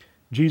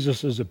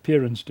 Jesus'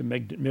 appearance to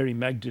Mary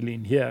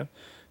Magdalene here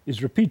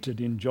is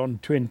repeated in John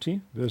 20,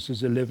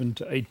 verses 11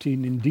 to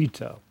 18 in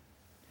detail.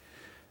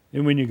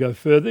 Then when you go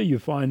further, you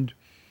find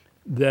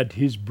that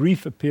his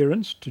brief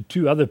appearance to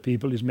two other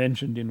people is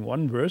mentioned in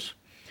one verse,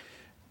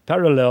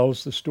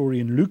 parallels the story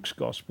in Luke's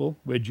Gospel,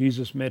 where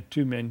Jesus met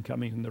two men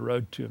coming on the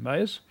road to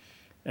Emmaus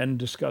and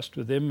discussed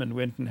with them and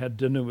went and had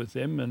dinner with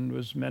them and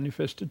was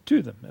manifested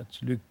to them.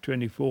 That's Luke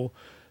 24,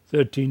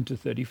 13 to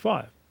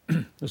 35.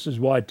 This is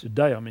why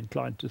today I'm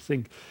inclined to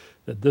think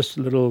that this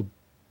little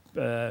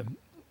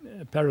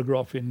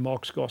paragraph in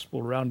Mark's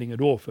Gospel, rounding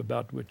it off,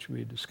 about which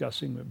we're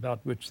discussing,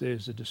 about which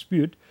there's a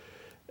dispute,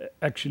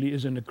 actually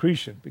is an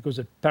accretion, because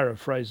it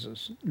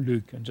paraphrases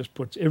Luke and just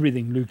puts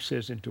everything Luke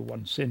says into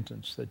one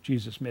sentence, that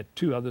Jesus met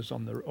two others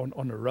on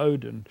a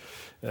road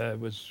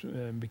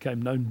and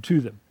became known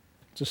to them.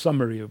 It's a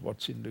summary of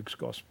what's in Luke's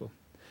Gospel.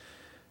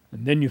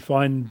 And then you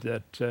find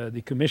that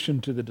the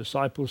commission to the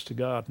disciples to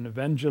go out and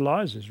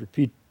evangelize is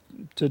repeated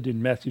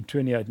in Matthew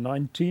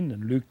 28:19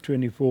 and Luke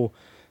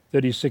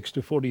 24:36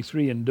 to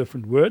 43 in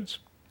different words.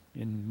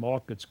 In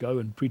Mark, it's go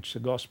and preach the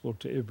gospel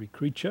to every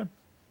creature.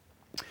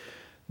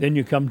 Then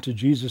you come to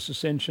Jesus'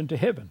 ascension to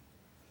heaven.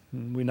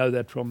 And we know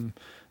that from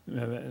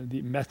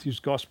the Matthew's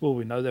Gospel.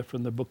 We know that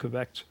from the book of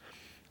Acts.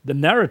 The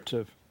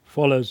narrative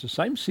follows the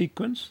same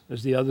sequence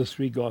as the other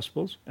three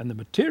Gospels, and the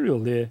material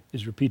there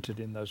is repeated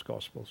in those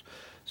Gospels.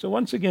 So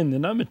once again,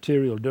 there's no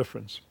material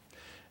difference.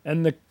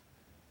 And the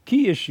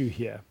key issue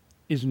here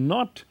is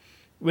not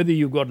whether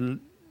you've got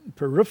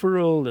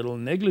peripheral, little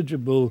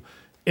negligible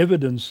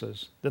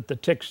evidences that the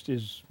text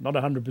is not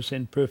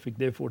 100% perfect,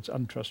 therefore it's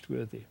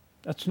untrustworthy.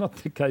 That's not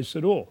the case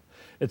at all.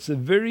 It's the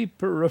very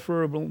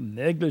peripheral,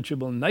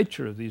 negligible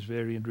nature of these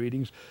variant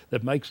readings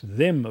that makes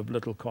them of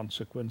little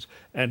consequence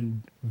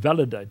and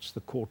validates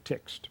the core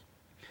text.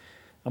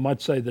 I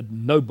might say that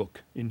no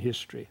book in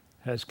history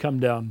has come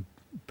down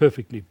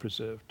perfectly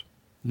preserved.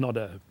 Not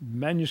a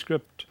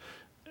manuscript,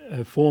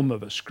 a form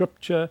of a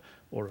scripture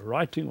or a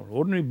writing or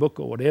ordinary book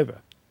or whatever.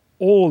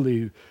 All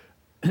the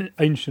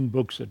ancient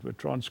books that were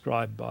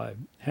transcribed by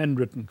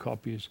handwritten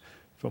copies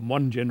from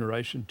one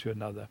generation to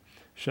another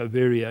show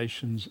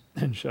variations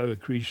and show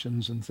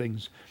accretions and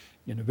things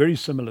in a very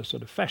similar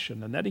sort of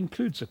fashion, and that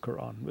includes the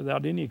Quran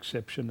without any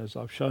exception, as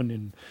I've shown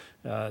in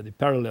the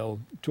parallel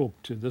talk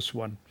to this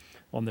one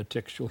on the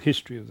textual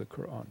history of the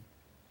Quran.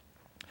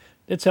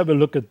 Let's have a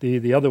look at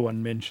the other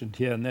one mentioned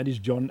here, and that is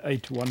John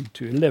 8:1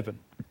 to 11.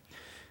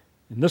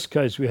 In this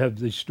case, we have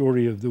the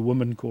story of the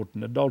woman caught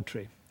in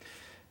adultery.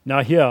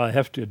 Now here I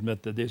have to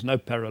admit that there's no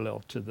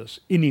parallel to this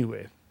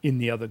anywhere in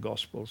the other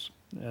Gospels.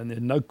 And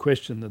there's no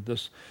question that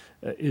this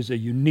is a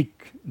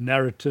unique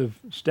narrative,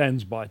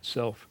 stands by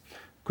itself.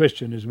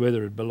 Question is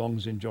whether it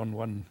belongs in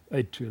John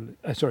 8,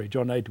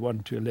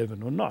 1 to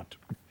 11 or not.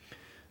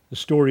 The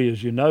story,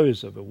 as you know,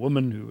 is of a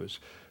woman who was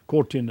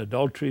caught in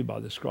adultery by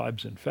the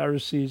scribes and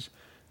Pharisees.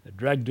 They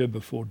dragged her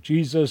before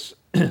Jesus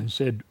and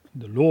said,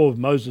 the law of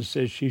Moses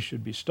says she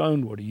should be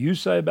stoned. What do you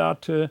say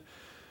about her?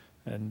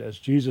 And as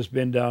Jesus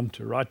bent down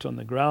to write on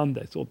the ground,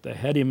 they thought they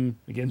had him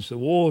against the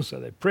wall, so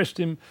they pressed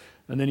him.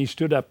 And then he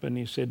stood up and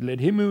he said,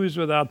 let him who is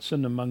without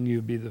sin among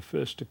you be the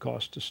first to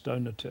cast a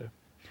stone at her.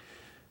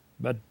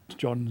 But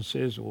John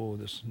says, or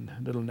this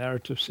little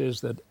narrative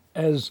says, that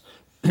as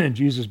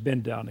Jesus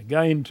bent down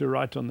again to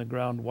write on the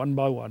ground, one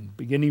by one,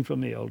 beginning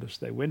from the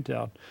eldest, they went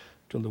out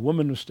till the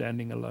woman was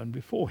standing alone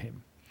before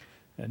him.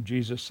 And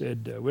Jesus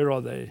said, where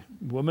are they?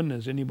 Woman,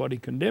 has anybody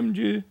condemned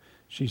you?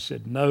 She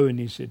said, no. And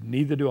he said,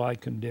 neither do I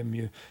condemn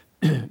you.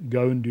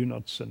 Go and do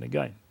not sin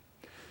again.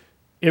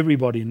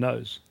 Everybody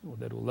knows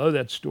that although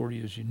that story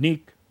is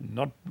unique,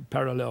 not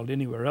paralleled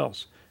anywhere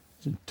else,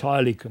 it's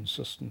entirely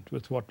consistent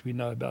with what we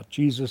know about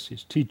Jesus,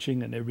 his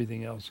teaching, and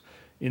everything else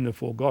in the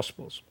four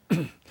Gospels.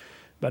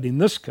 But in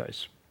this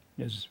case,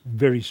 there's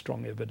very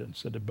strong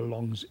evidence that it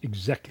belongs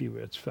exactly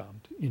where it's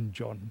found in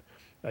John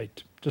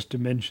 8. Just to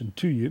mention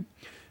to you,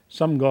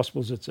 some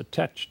Gospels it's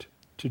attached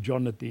to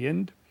John at the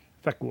end.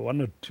 In fact,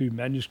 one or two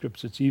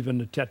manuscripts it's even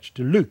attached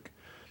to Luke,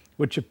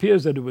 which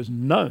appears that it was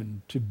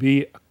known to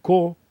be a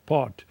core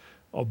part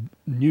of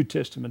New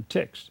Testament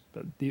text.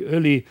 But the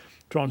early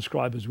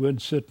transcribers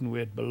weren't certain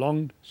where it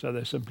belonged, so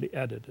they simply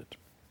added it.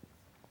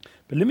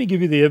 But let me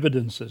give you the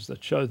evidences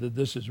that show that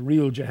this is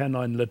real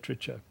Johannine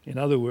literature. In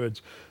other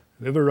words,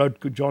 whoever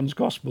wrote John's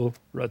Gospel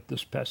wrote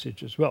this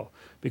passage as well,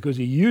 because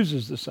he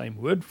uses the same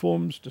word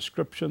forms,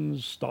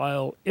 descriptions,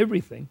 style,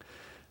 everything.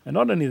 And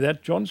not only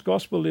that, John's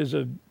Gospel is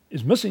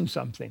missing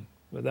something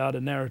without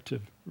a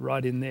narrative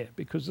right in there,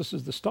 because this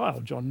is the style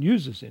John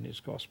uses in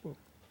his Gospel.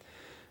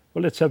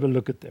 Well, let's have a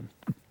look at them.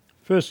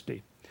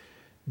 Firstly,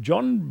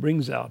 John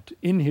brings out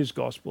in his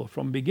Gospel,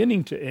 from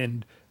beginning to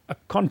end, a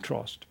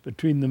contrast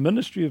between the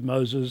ministry of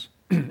Moses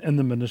and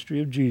the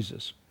ministry of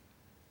Jesus.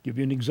 I'll give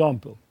you an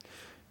example.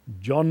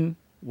 John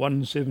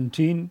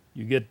 1:17,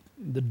 you get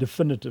the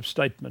definitive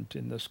statement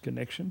in this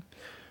connection.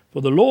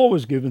 For the law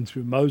was given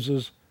through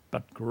Moses,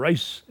 but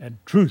grace and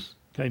truth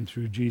came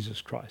through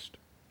Jesus Christ.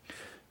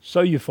 So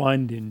you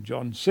find in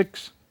John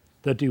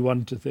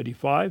 6:31 to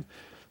 35,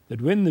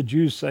 that when the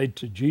Jews say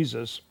to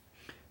Jesus,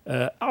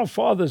 our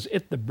fathers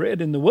ate the bread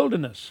in the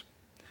wilderness,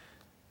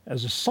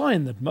 as a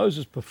sign that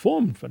Moses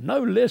performed for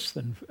no less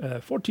than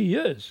 40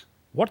 years,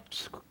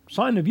 what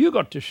sign have you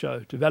got to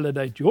show to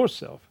validate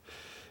yourself?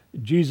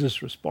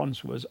 Jesus'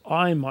 response was,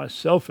 I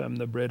myself am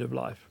the bread of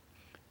life.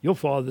 Your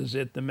fathers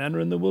ate the manna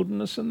in the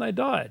wilderness and they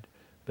died.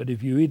 But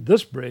if you eat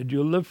this bread,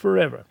 you'll live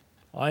forever.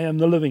 I am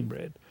the living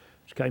bread,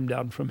 which came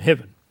down from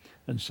heaven.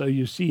 And so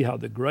you see how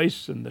the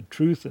grace and the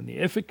truth and the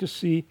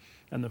efficacy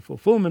and the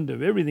fulfillment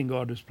of everything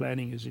God was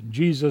planning is in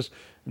Jesus,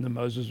 and the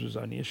Moses was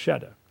only a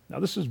shadow. Now,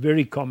 this is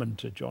very common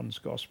to John's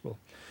Gospel.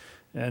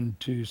 And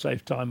to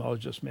save time, I'll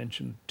just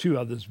mention two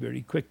others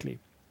very quickly.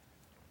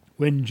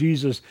 When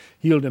Jesus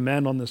healed a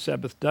man on the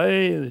Sabbath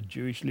day, the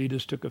Jewish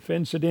leaders took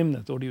offense at him. They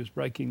thought he was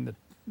breaking the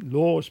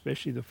law,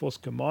 especially the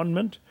fourth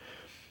commandment,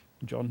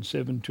 John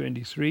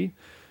 7:23.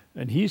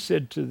 And he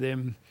said to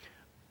them,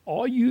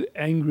 are you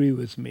angry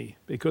with me?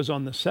 Because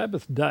on the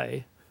Sabbath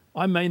day,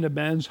 I made a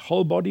man's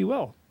whole body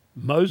well.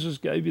 Moses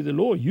gave you the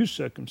law. You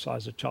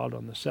circumcise a child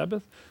on the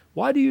Sabbath.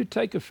 Why do you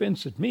take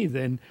offense at me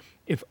then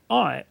if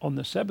I, on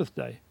the Sabbath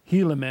day,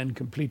 heal a man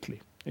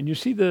completely? And you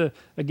see,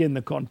 again,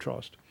 the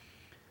contrast.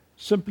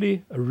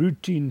 Simply a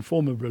routine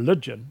form of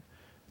religion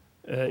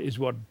is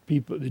what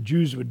the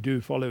Jews would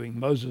do following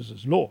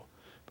Moses' law.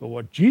 But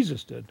what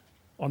Jesus did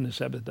on the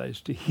Sabbath day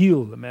is to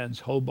heal the man's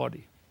whole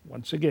body.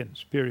 Once again,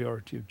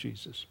 superiority of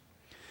Jesus.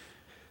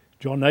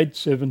 John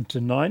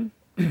 8:7-9.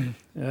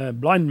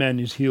 Blind man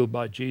is healed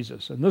by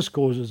Jesus, and this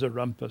causes a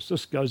rumpus.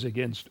 This goes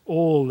against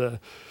all the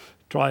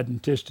tried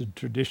and tested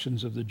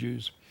traditions of the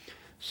Jews.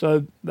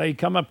 So they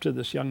come up to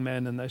this young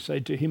man and they say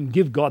to him,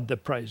 give God the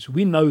praise.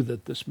 We know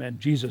that this man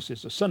Jesus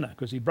is a sinner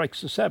because he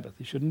breaks the Sabbath.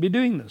 He shouldn't be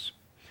doing this.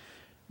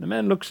 The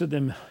man looks at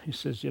them. He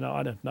says,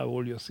 I don't know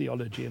all your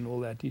theology and all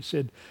that. He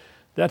said,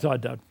 that I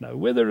don't know.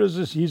 Whether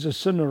he's a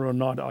sinner or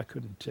not, I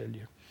couldn't tell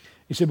you.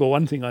 He said, but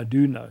one thing I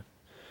do know.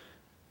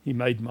 He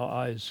made my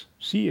eyes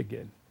see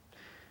again.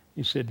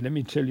 He said, let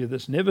me tell you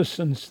this, never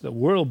since the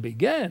world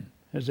began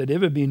has it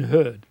ever been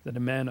heard that a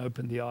man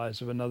opened the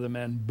eyes of another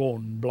man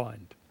born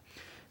blind.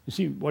 You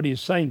see, what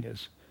he's saying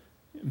is,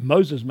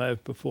 Moses may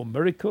have performed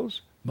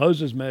miracles.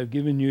 Moses may have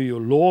given you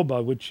your law by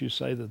which you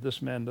say that this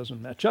man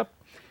doesn't match up.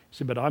 He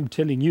said, but I'm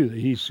telling you that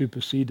he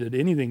superseded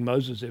anything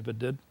Moses ever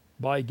did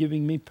by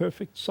giving me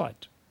perfect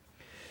sight.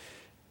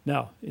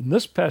 Now, in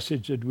this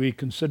passage that we're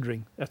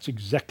considering, that's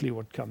exactly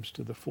what comes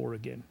to the fore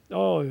again.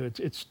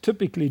 It's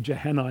typically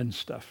Johannine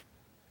stuff.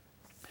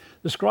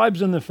 The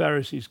scribes and the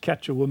Pharisees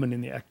catch a woman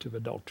in the act of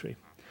adultery.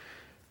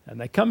 And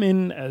they come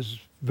in as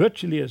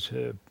virtually as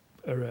her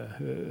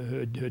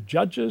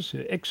judges,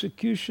 her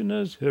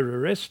executioners, her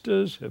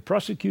arresters, her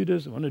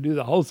prosecutors. They want to do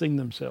the whole thing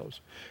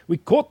themselves. We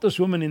caught this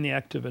woman in the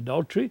act of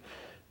adultery,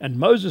 and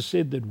Moses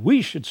said that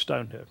we should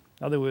stone her.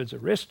 In other words,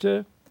 arrest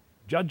her,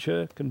 judge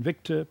her,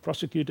 convict her,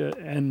 prosecute her,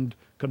 and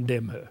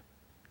condemn her.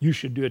 You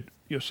should do it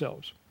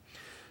yourselves.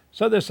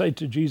 So they say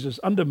to Jesus,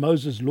 under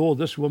Moses' law,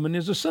 this woman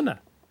is a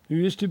sinner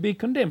who is to be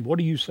condemned. What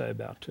do you say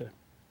about her?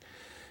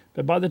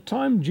 But by the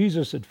time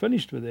Jesus had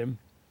finished with them,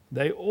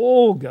 they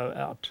all go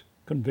out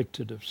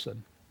convicted of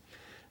sin.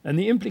 And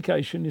the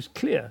implication is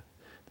clear,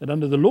 that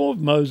under the law of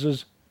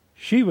Moses,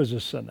 she was a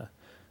sinner.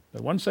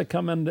 But once they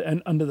come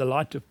under the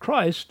light of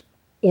Christ,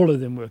 all of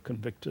them were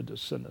convicted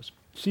as sinners.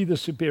 See the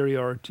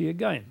superiority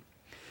again.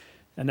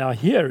 And now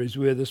here is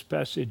where this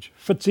passage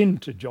fits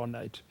into John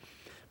 8.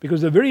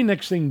 Because the very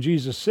next thing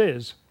Jesus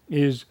says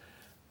is,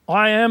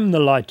 I am the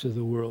light of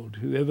the world.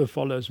 Whoever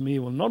follows me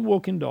will not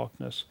walk in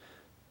darkness,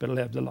 but will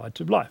have the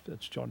light of life.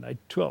 That's John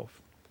 8:12.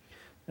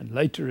 And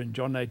later in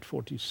John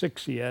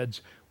 8:46 he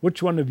adds,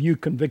 which one of you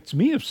convicts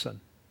me of sin?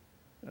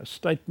 A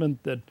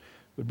statement that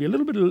would be a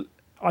little bit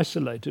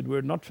isolated were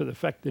it not for the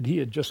fact that he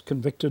had just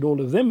convicted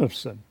all of them of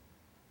sin.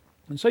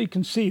 And so you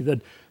can see that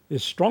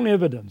there's strong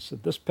evidence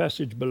that this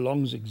passage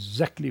belongs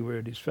exactly where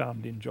it is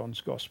found in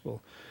John's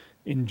Gospel,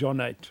 in John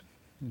 8.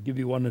 I'll give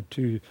you one or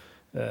two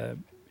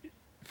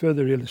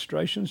further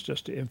illustrations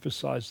just to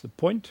emphasize the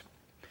point.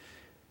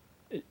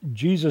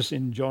 Jesus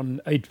in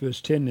John 8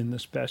 verse 10 in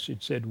this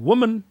passage said,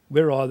 woman,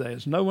 where are they?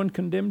 Has no one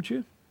condemned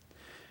you?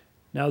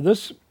 Now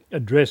this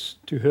address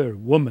to her,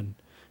 woman,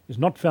 is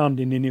not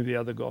found in any of the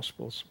other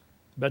Gospels.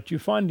 But you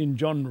find in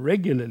John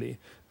regularly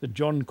that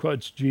John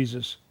quotes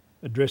Jesus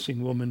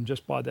addressing woman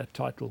just by that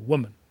title,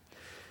 woman.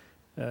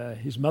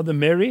 His mother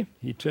Mary,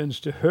 he turns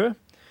to her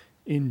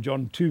in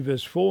John 2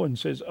 verse 4 and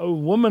says, O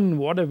woman,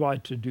 what have I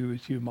to do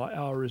with you? My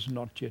hour is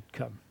not yet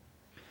come.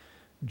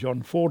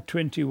 John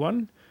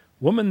 4:21,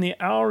 woman, the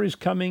hour is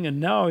coming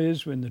and now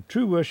is when the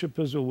true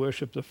worshippers will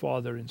worship the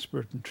Father in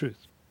spirit and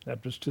truth.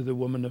 That was to the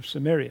woman of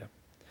Samaria.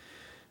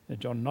 In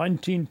John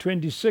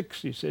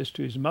 19:26, he says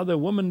to his mother,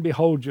 woman,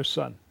 behold your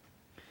son.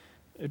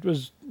 It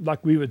was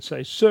like we would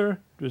say, sir.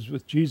 It was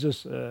with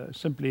Jesus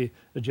simply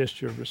a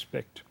gesture of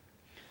respect.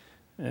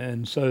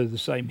 And so the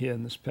same here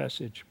in this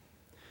passage.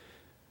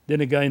 Then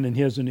again, and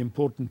here's an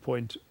important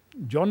point,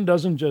 John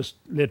doesn't just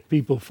let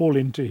people fall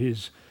into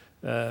his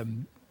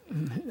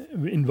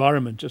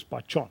environment just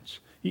by chance.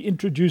 He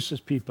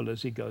introduces people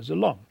as he goes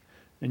along.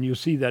 And you'll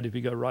see that if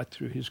you go right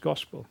through his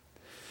gospel.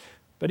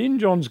 But in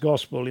John's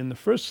gospel, in the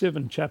first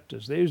 7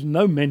 chapters, there is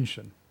no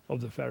mention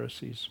of the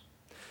Pharisees.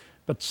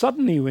 But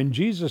suddenly when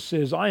Jesus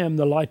says, I am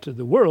the light of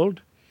the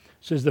world,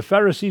 says the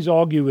Pharisees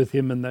argue with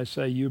him and they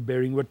say, you're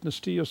bearing witness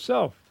to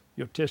yourself.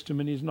 Your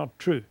testimony is not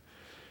true.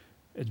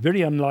 It's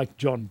very unlike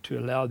John to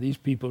allow these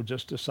people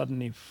just to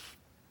suddenly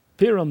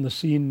appear on the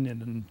scene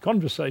in a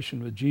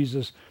conversation with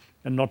Jesus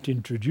and not to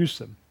introduce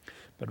them.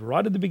 But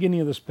right at the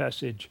beginning of this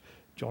passage,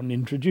 John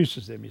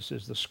introduces them. He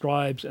says, the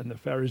scribes and the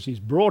Pharisees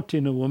brought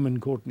in a woman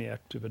caught in the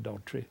act of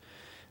adultery.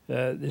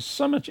 There's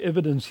so much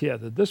evidence here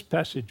that this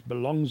passage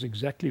belongs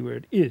exactly where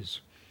it is,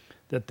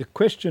 that the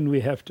question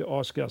we have to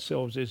ask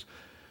ourselves is,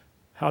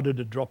 how did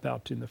it drop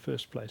out in the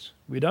first place?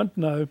 We don't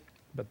know,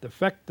 but the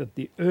fact that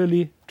the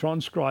early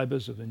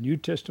transcribers of the New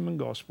Testament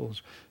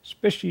Gospels,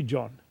 especially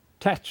John,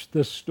 attached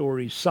this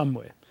story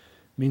somewhere,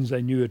 means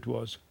they knew it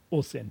was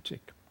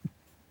authentic.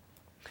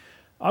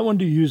 I want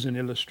to use an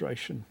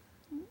illustration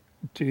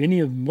to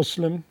any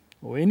Muslim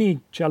or any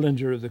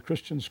challenger of the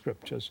Christian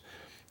scriptures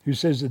who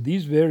says that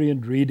these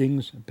variant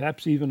readings, and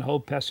perhaps even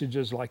whole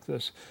passages like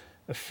this,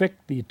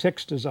 affect the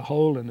text as a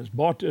whole. And as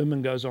Bart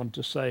Ehrman goes on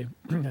to say,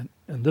 and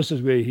this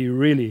is where he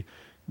really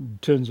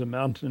turns a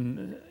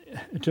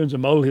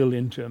molehill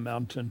into a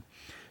mountain,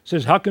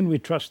 says, how can we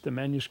trust the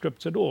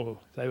manuscripts at all?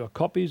 They were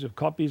copies of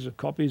copies of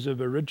copies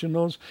of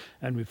originals,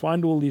 and we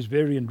find all these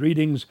variant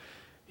readings.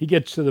 He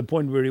gets to the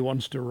point where he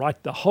wants to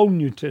write the whole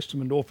New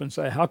Testament off and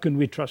say, how can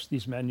we trust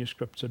these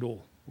manuscripts at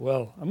all?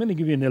 Well, I'm going to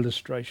give you an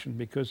illustration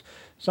because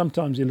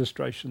sometimes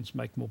illustrations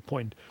make more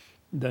point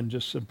than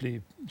just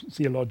simply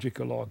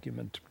theological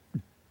argument.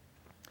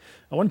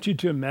 I want you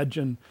to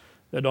imagine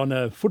that on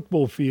a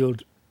football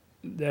field,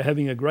 they're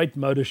having a great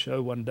motor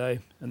show one day,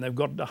 and they've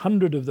got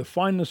 100 of the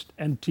finest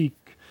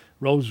antique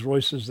Rolls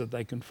Royces that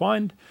they can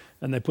find,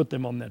 and they put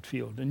them on that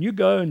field. And you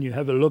go and you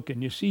have a look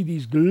and you see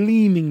these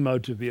gleaming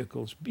motor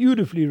vehicles,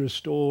 beautifully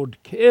restored,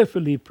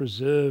 carefully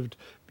preserved,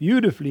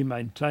 beautifully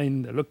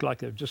maintained. They look like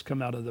they've just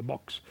come out of the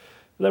box.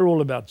 They're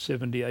all about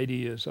 70, 80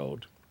 years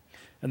old.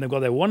 And they've got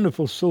their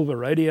wonderful silver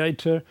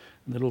radiator,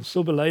 and the little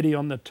silver lady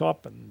on the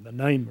top, and the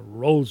name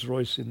Rolls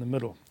Royce in the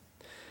middle.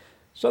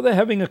 So they're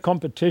having a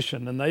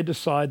competition, and they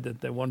decide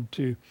that they want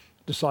to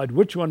decide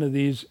which one of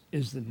these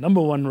is the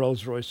number one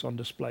Rolls Royce on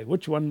display,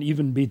 which one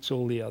even beats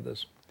all the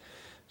others.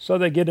 So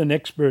they get an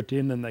expert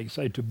in and they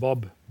say to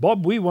Bob,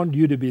 we want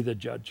you to be the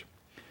judge.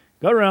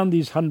 Go around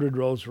these 100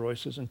 Rolls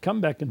Royces and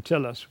come back and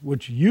tell us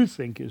which you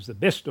think is the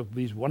best of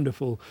these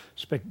wonderful,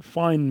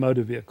 fine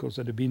motor vehicles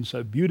that have been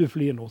so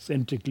beautifully and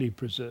authentically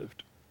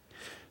preserved.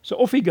 So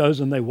off he goes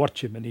and they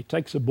watch him, and he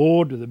takes a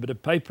board with a bit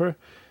of paper.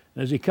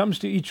 And as he comes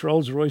to each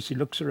Rolls Royce, he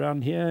looks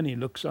around here and he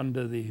looks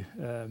under the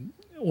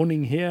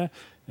awning here,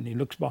 and he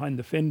looks behind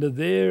the fender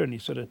there, and he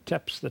sort of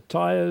taps the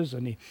tires,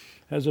 and he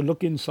has a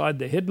look inside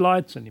the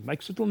headlights, and he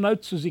makes little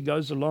notes as he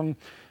goes along,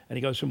 and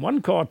he goes from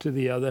one car to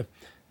the other.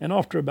 And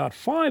after about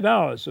 5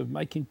 hours of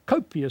making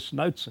copious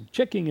notes and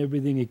checking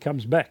everything, he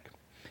comes back.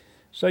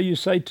 So you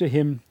say to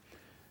him,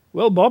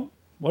 well, Bob,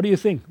 what do you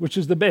think? Which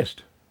is the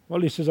best? Well,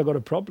 he says, I've got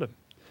a problem.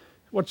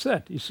 What's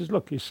that? He says,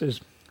 look, he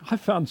says, I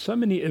found so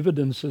many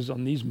evidences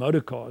on these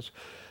motor cars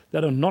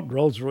that are not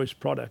Rolls-Royce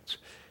products.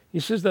 He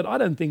says that I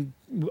don't think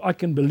I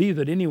can believe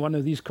that any one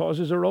of these cars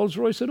is a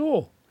Rolls-Royce at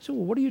all. I said,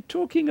 well, what are you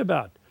talking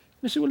about?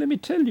 He said, well, let me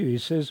tell you. He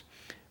says,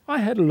 I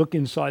had a look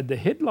inside the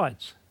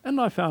headlights, and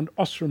I found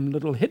Osram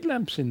little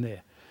headlamps in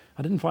there.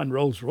 I didn't find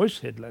Rolls-Royce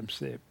headlamps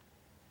there.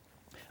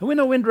 And when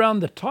I went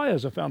round the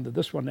tyres, I found that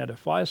this one had a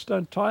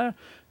Firestone tyre,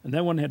 and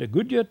that one had a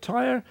Goodyear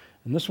tyre,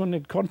 and this one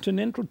had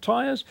Continental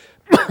tyres.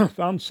 I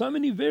found so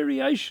many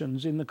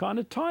variations in the kind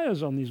of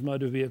tyres on these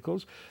motor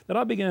vehicles that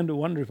I began to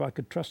wonder if I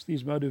could trust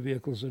these motor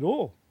vehicles at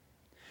all.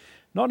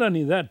 Not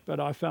only that, but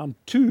I found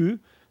two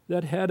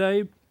that had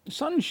a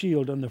sun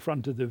shield on the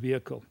front of the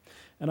vehicle.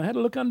 And I had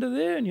a look under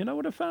there, and you know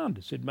what I found?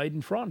 It said made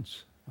in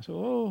France. I said,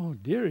 oh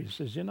dear, he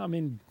says,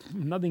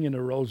 nothing in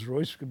a Rolls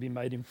Royce could be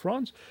made in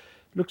France.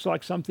 Looks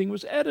like something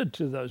was added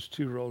to those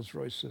two Rolls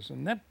Royces,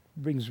 and that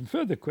brings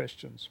further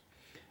questions.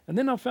 And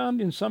then I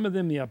found in some of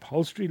them the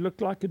upholstery looked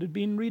like it had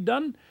been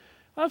redone.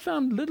 I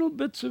found little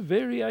bits of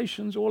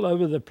variations all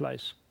over the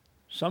place.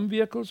 Some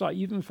vehicles I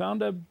even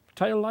found a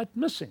tail light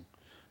missing.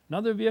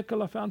 Another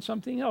vehicle I found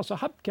something else, a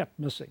hubcap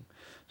missing.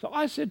 So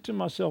I said to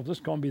myself, this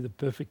can't be the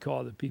perfect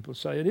car that people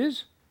say it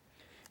is.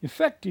 In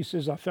fact, he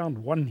says, I found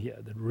one here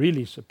that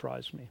really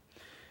surprised me.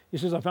 He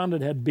says, I found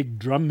it had big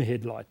drum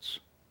headlights.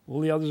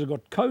 All the others have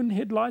got cone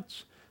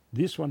headlights.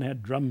 This one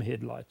had drum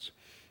headlights.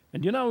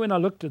 And when I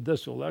looked at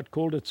this, although it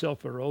called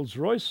itself a Rolls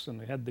Royce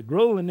and it had the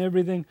grille and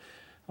everything,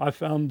 I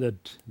found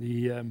that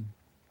the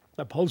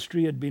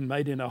upholstery had been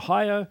made in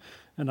Ohio,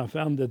 and I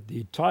found that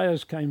the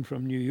tires came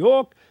from New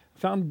York. I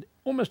found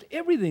almost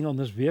everything on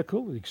this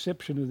vehicle, with the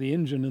exception of the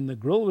engine and the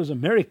grille, was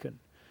American.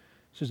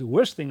 He says, the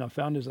worst thing I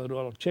found is that,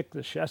 well, I'll check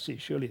the chassis.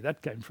 Surely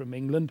that came from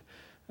England.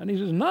 And he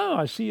says, no,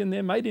 I see in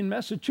there made in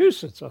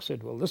Massachusetts. I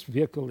said, well, this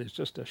vehicle is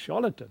just a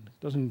charlatan.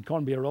 It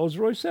can't be a Rolls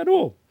Royce at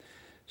all.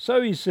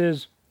 So he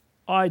says,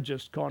 I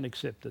just can't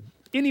accept it.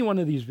 Any one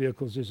of these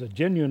vehicles is a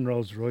genuine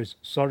Rolls Royce.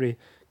 Sorry,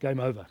 game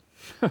over.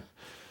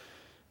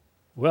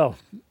 Well,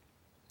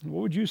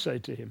 what would you say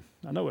to him?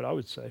 I know what I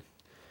would say.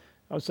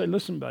 I would say,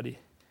 listen, buddy,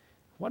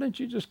 why don't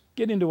you just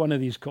get into one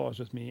of these cars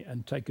with me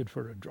and take it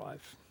for a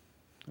drive?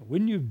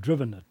 When you've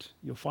driven it,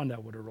 you'll find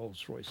out what a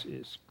Rolls Royce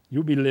is.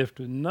 You'll be left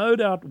with no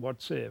doubt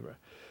whatsoever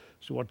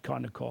as to what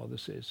kind of car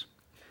this is.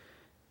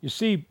 You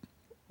see,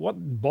 what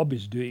Bob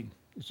is doing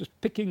is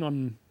just picking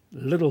on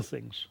little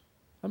things.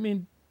 I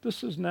mean,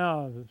 this is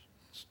now the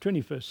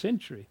 21st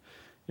century.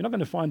 You're not going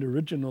to find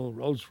original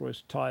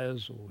Rolls-Royce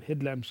tyres or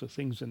headlamps or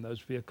things in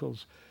those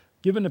vehicles.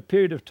 Given a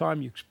period of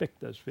time, you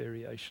expect those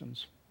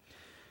variations.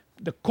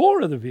 The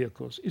core of the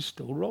vehicles is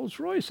still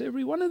Rolls-Royce.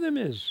 Every one of them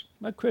is.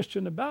 No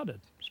question about it,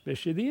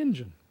 especially the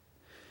engine.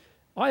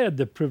 I had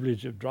the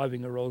privilege of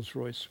driving a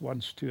Rolls-Royce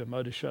once to a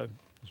motor show.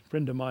 A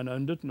friend of mine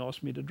owned it and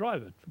asked me to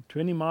drive it.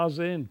 20 miles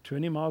there and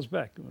 20 miles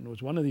back. And it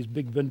was one of these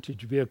big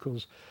vintage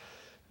vehicles.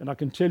 And I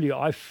can tell you,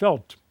 I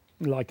felt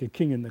like a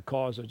king in the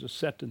car as I just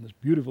sat in this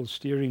beautiful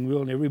steering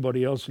wheel, and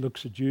everybody else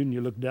looks at you and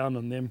you look down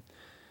on them.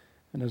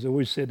 And as I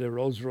always said, a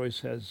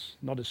Rolls-Royce has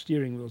not a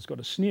steering wheel, it's got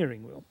a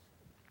sneering wheel.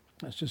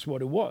 That's just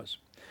what it was.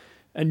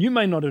 And you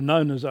may not have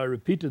known as I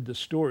repeated the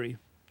story,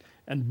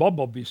 and Bob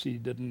obviously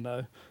didn't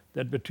know,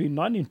 that between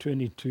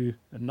 1922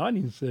 and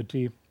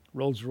 1930,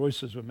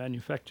 Rolls-Royces were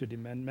manufactured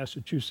in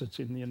Massachusetts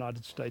in the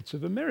United States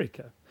of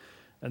America.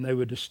 And they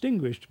were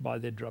distinguished by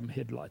their drum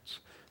headlights.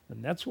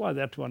 And that's why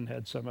that one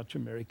had so much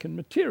American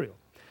material.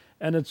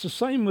 And it's the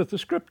same with the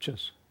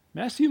scriptures.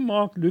 Matthew,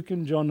 Mark, Luke,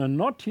 and John are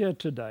not here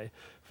today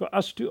for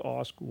us to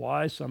ask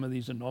why some of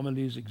these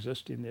anomalies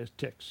exist in their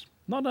texts.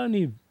 Not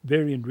only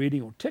variant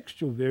reading or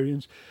textual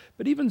variants,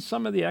 but even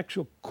some of the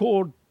actual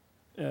core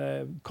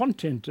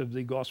content of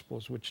the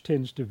Gospels, which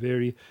tends to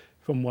vary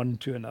from one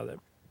to another.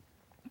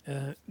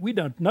 We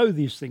don't know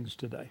these things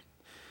today.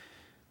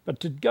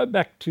 But to go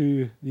back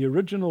to the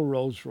original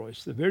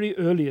Rolls-Royce, the very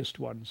earliest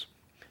ones,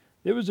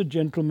 there was a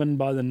gentleman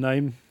by the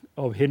name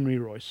of Henry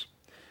Royce.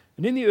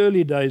 And in the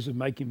early days of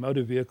making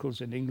motor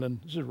vehicles in England,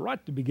 this is right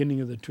at the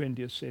beginning of the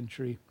 20th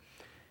century,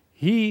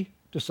 he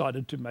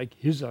decided to make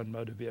his own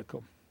motor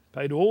vehicle.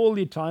 Paid all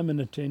the time and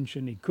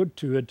attention he could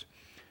to it,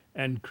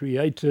 and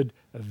created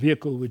a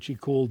vehicle which he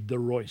called the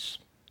Royce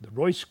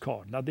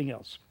car, nothing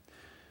else.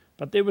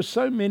 But there were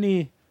so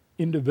many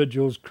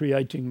individuals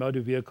creating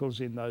motor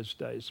vehicles in those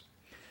days.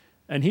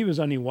 And he was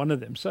only one of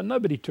them, so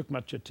nobody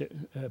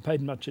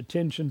paid much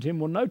attention to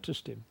him or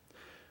noticed him.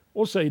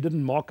 Also, he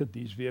didn't market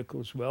these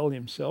vehicles well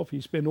himself.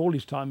 He spent all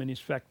his time in his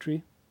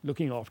factory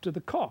looking after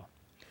the car.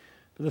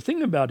 But the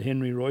thing about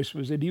Henry Royce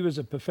was that he was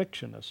a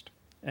perfectionist,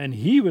 and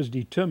he was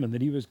determined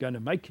that he was going to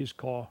make his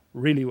car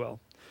really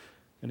well,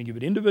 going to give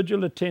it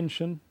individual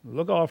attention,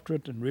 look after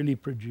it, and really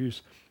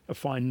produce a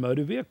fine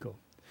motor vehicle.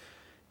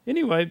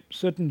 Anyway,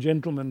 certain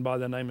gentleman by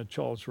the name of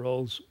Charles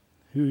Rolls,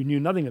 who knew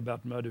nothing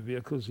about motor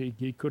vehicles,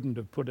 he couldn't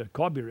have put a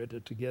carburetor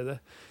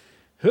together,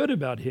 heard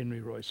about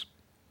Henry Royce,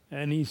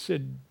 and he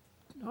said,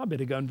 I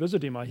better go and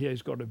visit him. I hear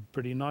he's got a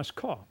pretty nice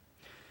car.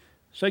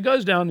 So he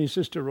goes down and he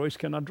says to Royce,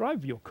 can I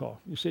drive your car?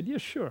 He said,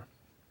 yes, sure.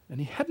 And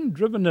he hadn't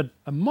driven it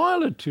a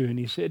mile or two, and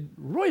he said,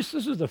 Royce,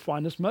 this is the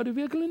finest motor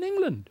vehicle in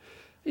England.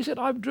 He said,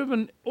 I've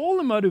driven all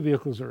the motor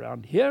vehicles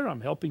around here. I'm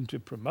helping to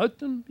promote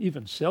them,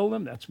 even sell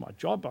them. That's my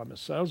job. I'm a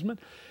salesman.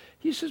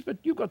 He says, but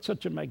you've got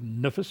such a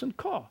magnificent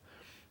car.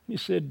 He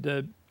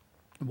said,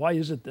 why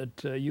is it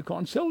that you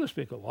can't sell this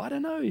vehicle? Well, I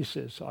don't know, he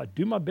says. I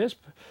do my best.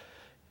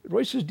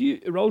 Rolls said, do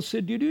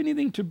you do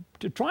anything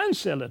to try and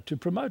sell it, to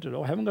promote it?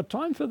 Oh, I haven't got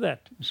time for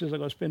that. He says, I've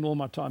got to spend all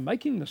my time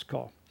making this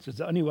car. He says,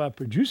 the only way I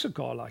produce a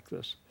car like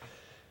this.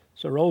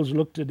 So Rolls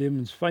looked at him,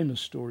 his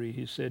famous story.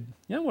 He said,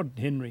 you know what,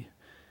 Henry,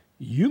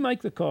 you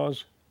make the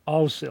cars,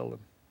 I'll sell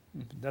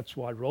them. That's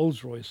why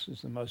Rolls-Royce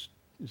is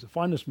the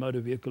finest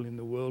motor vehicle in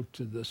the world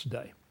to this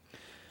day.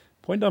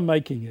 Point I'm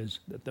making is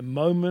that the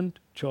moment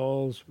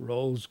Charles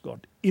Rolls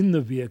got in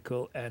the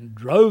vehicle and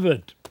drove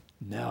it,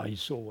 now he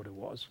saw what it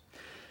was.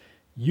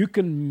 You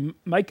can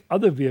make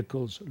other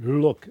vehicles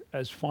look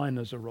as fine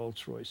as a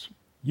Rolls-Royce.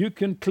 You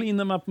can clean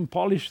them up and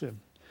polish them,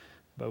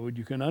 but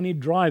you can only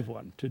drive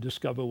one to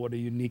discover what a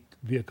unique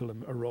vehicle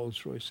a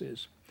Rolls-Royce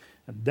is.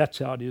 And that's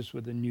how it is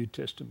with the New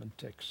Testament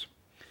text.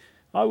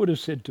 I would have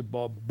said to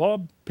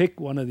Bob, pick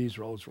one of these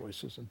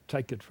Rolls-Royces and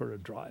take it for a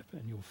drive,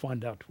 and you'll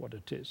find out what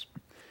it is.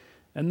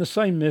 And the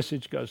same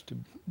message goes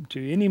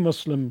to any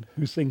Muslim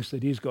who thinks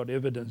that he's got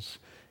evidence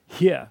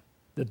here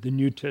that the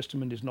New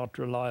Testament is not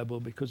reliable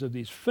because of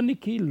these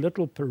finicky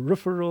little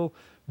peripheral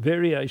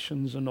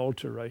variations and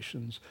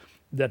alterations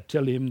that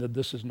tell him that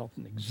this is not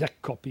an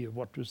exact copy of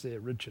what was there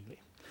originally.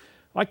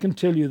 I can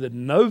tell you that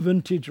no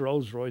vintage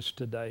Rolls-Royce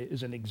today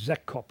is an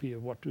exact copy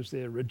of what was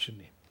there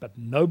originally, but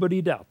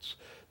nobody doubts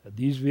that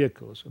these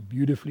vehicles are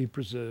beautifully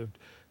preserved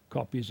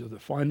copies of the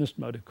finest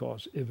motor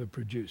cars ever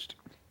produced.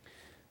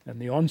 And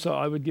the answer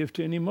I would give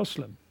to any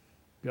Muslim,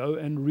 go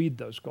and read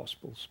those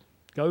Gospels.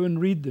 Go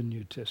and read the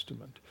New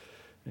Testament,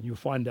 and you'll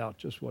find out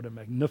just what a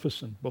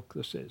magnificent book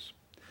this is.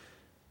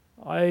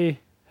 I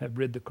have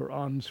read the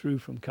Quran through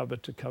from cover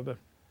to cover.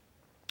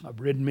 I've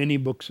read many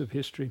books of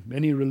history,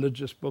 many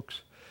religious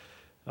books.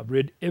 I've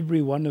read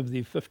every one of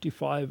the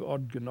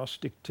 55-odd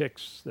Gnostic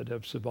texts that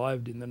have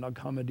survived in the Nag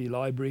Hammadi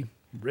library.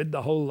 Read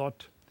the whole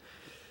lot.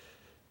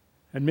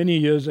 And many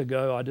years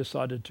ago, I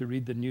decided to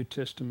read the New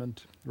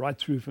Testament right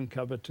through from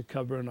cover to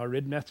cover, and I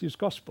read Matthew's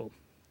Gospel.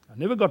 I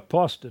never got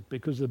past it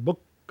because the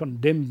book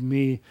condemned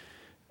me.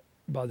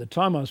 By the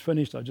time I was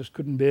finished, I just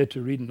couldn't bear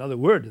to read another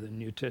word of the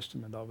New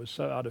Testament. I was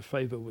so out of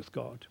favor with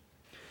God.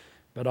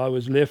 But I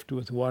was left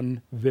with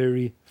one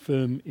very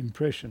firm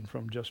impression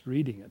from just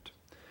reading it.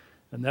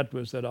 And that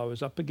was that I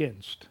was up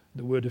against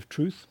the word of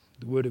truth,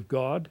 the word of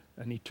God,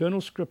 an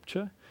eternal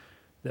scripture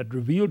that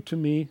revealed to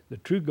me the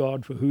true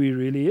God for who he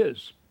really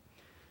is.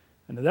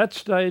 And at that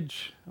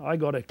stage, I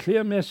got a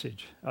clear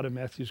message out of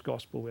Matthew's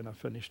Gospel when I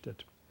finished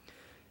it.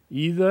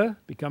 Either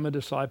become a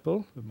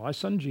disciple of my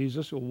son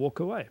Jesus or walk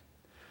away.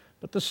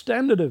 But the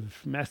standard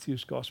of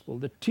Matthew's Gospel,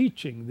 the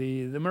teaching,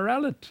 the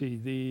morality,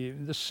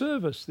 the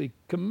service, the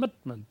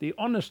commitment, the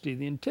honesty,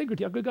 the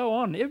integrity, I could go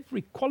on,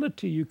 every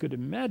quality you could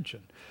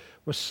imagine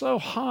was so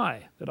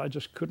high that I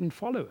just couldn't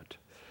follow it.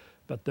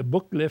 But the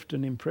book left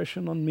an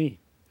impression on me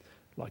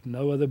like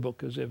no other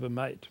book has ever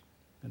made.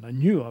 And I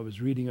knew I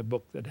was reading a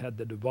book that had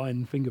the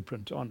divine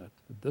fingerprint on it,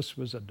 that this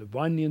was a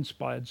divinely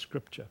inspired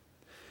scripture.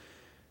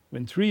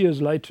 When 3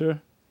 years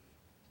later,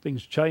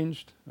 things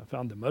changed, I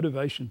found the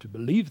motivation to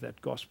believe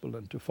that gospel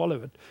and to follow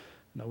it,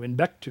 and I went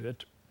back to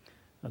it.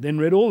 I then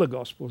read all the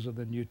Gospels of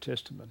the New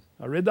Testament.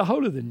 I read the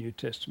whole of the New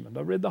Testament.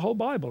 I read the whole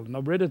Bible, and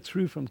I've read it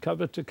through from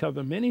cover to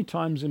cover many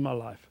times in my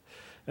life.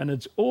 And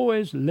it's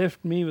always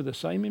left me with the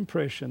same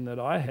impression that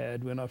I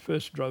had when I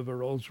first drove a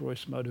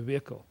Rolls-Royce motor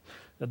vehicle,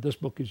 that this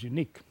book is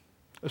unique.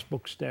 This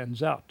book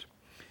stands out.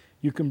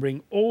 You can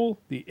bring all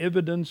the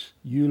evidence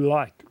you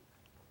like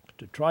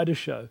to try to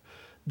show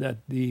that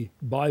the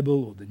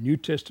Bible, or the New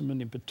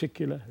Testament in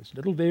particular, has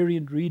little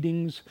variant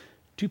readings,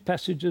 two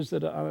passages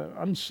that are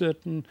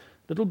uncertain,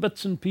 little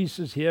bits and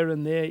pieces here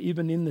and there,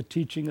 even in the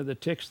teaching of the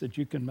text that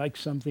you can make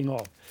something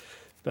of.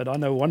 But I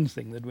know one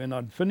thing, that when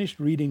I'd finished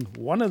reading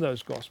one of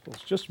those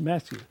Gospels, just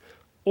Matthew,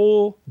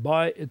 all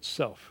by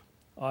itself,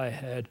 I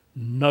had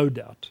no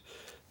doubt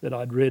that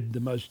I'd read the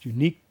most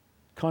unique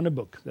kind of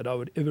book that I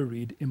would ever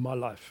read in my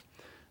life.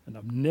 And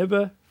I've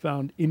never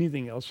found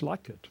anything else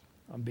like it.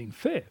 I'm being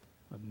fair.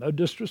 No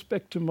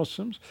disrespect to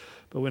Muslims,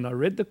 but when I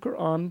read the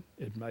Quran,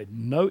 it made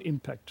no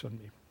impact on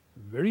me.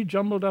 very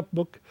jumbled up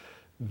book,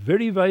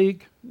 very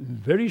vague,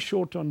 very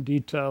short on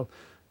detail,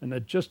 and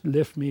it just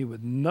left me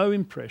with no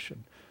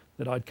impression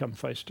that I'd come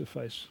face to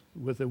face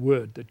with a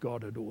word that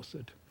God had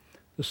authored.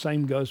 The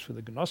same goes for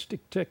the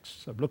Gnostic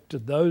texts. I've looked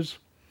at those.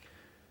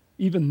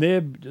 Even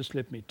there, just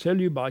let me tell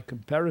you by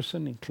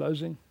comparison in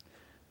closing,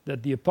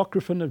 that the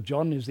Apocryphon of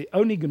John is the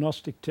only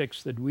Gnostic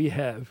text that we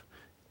have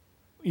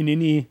in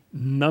any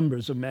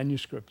numbers of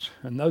manuscripts,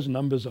 and those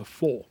numbers are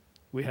 4.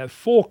 We have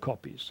 4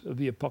 copies of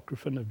the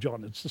Apocryphon of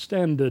John. It's the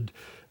standard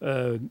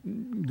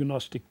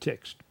Gnostic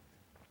text,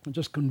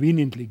 just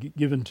conveniently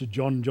given to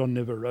John. John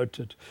never wrote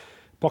it.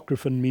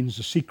 Apocryphon means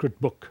the secret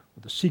book,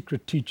 or the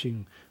secret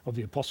teaching of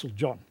the Apostle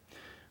John.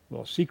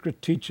 Well,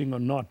 secret teaching or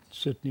not,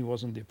 certainly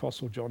wasn't the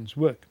Apostle John's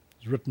work.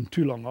 It was written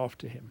too long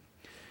after him.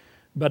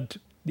 But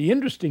the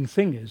interesting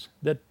thing is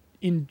that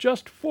in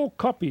just 4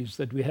 copies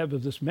that we have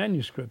of this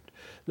manuscript,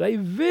 they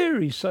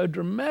vary so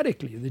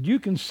dramatically that you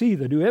can see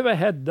that whoever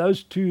had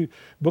those 2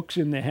 books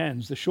in their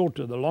hands, the short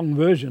or the long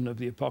version of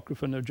the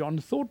Apocryphon of John,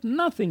 thought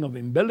nothing of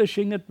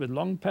embellishing it with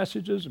long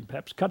passages and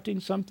perhaps cutting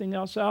something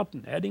else out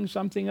and adding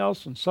something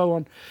else and so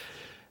on.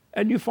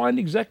 And you find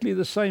exactly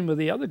the same with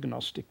the other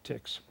Gnostic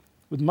texts.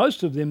 With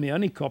most of them, the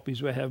only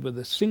copies we have with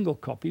a single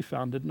copy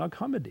found at Nag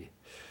Hammadi.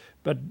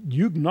 But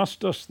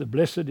Eugnostos the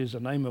Blessed is the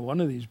name of one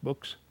of these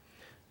books,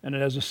 and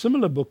it has a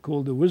similar book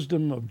called The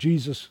Wisdom of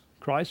Jesus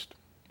Christ,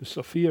 the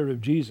Sophia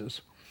of Jesus.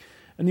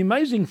 And the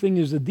amazing thing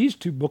is that these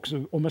 2 books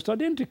are almost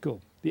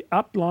identical. The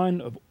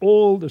outline of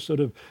all the sort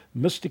of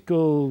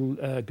mystical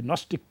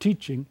Gnostic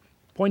teaching,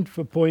 point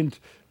for point,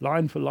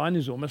 line for line,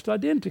 is almost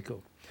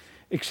identical,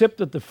 except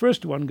that the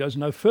first one goes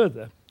no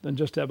further than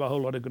just have a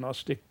whole lot of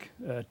Gnostic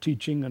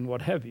teaching and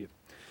what have you.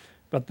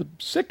 But the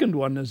second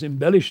one has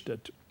embellished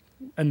it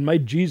and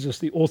made Jesus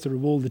the author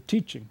of all the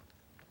teaching.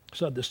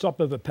 So at the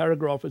top of a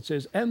paragraph it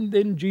says, and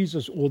then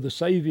Jesus or the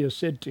Saviour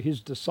said to his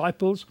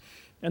disciples,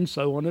 and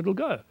so on it'll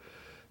go.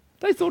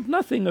 They thought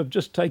nothing of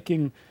just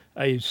taking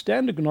a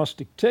standard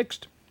Gnostic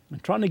text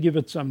and trying to give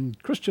it some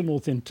Christian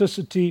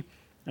authenticity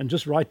and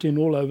just write in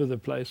all over the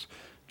place,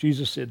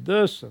 Jesus said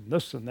this and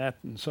that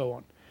and so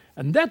on.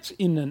 And that's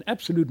in an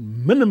absolute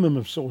minimum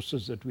of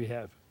sources that we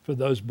have for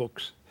those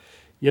books.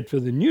 Yet for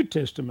the New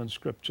Testament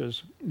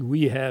scriptures,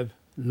 we have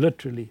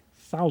literally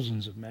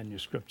thousands of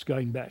manuscripts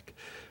going back,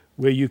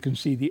 where you can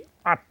see the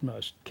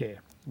utmost care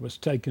was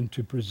taken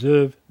to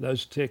preserve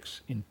those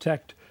texts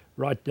intact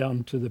right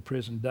down to the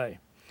present day.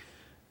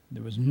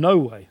 There was no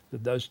way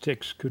that those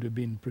texts could have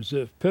been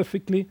preserved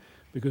perfectly,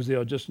 because there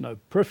are just no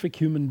perfect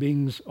human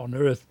beings on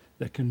earth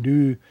that can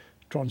do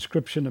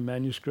transcription of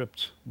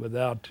manuscripts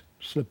without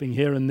slipping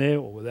here and there,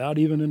 or without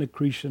even an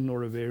accretion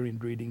or a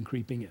variant reading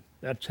creeping in.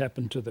 That's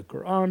happened to the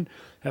Quran,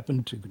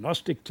 happened to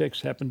Gnostic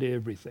texts, happened to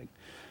everything.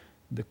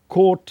 The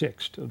core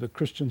text of the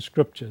Christian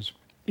scriptures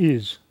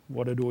is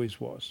what it always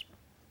was.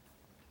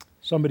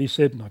 Somebody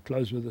said, and I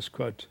close with this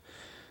quote,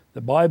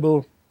 the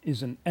Bible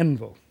is an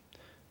anvil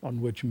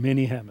on which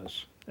many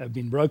hammers have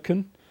been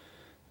broken,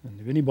 and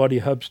if anybody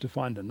hopes to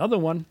find another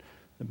one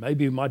that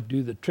maybe might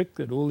do the trick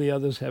that all the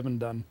others haven't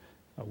done,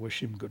 I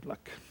wish him good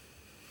luck.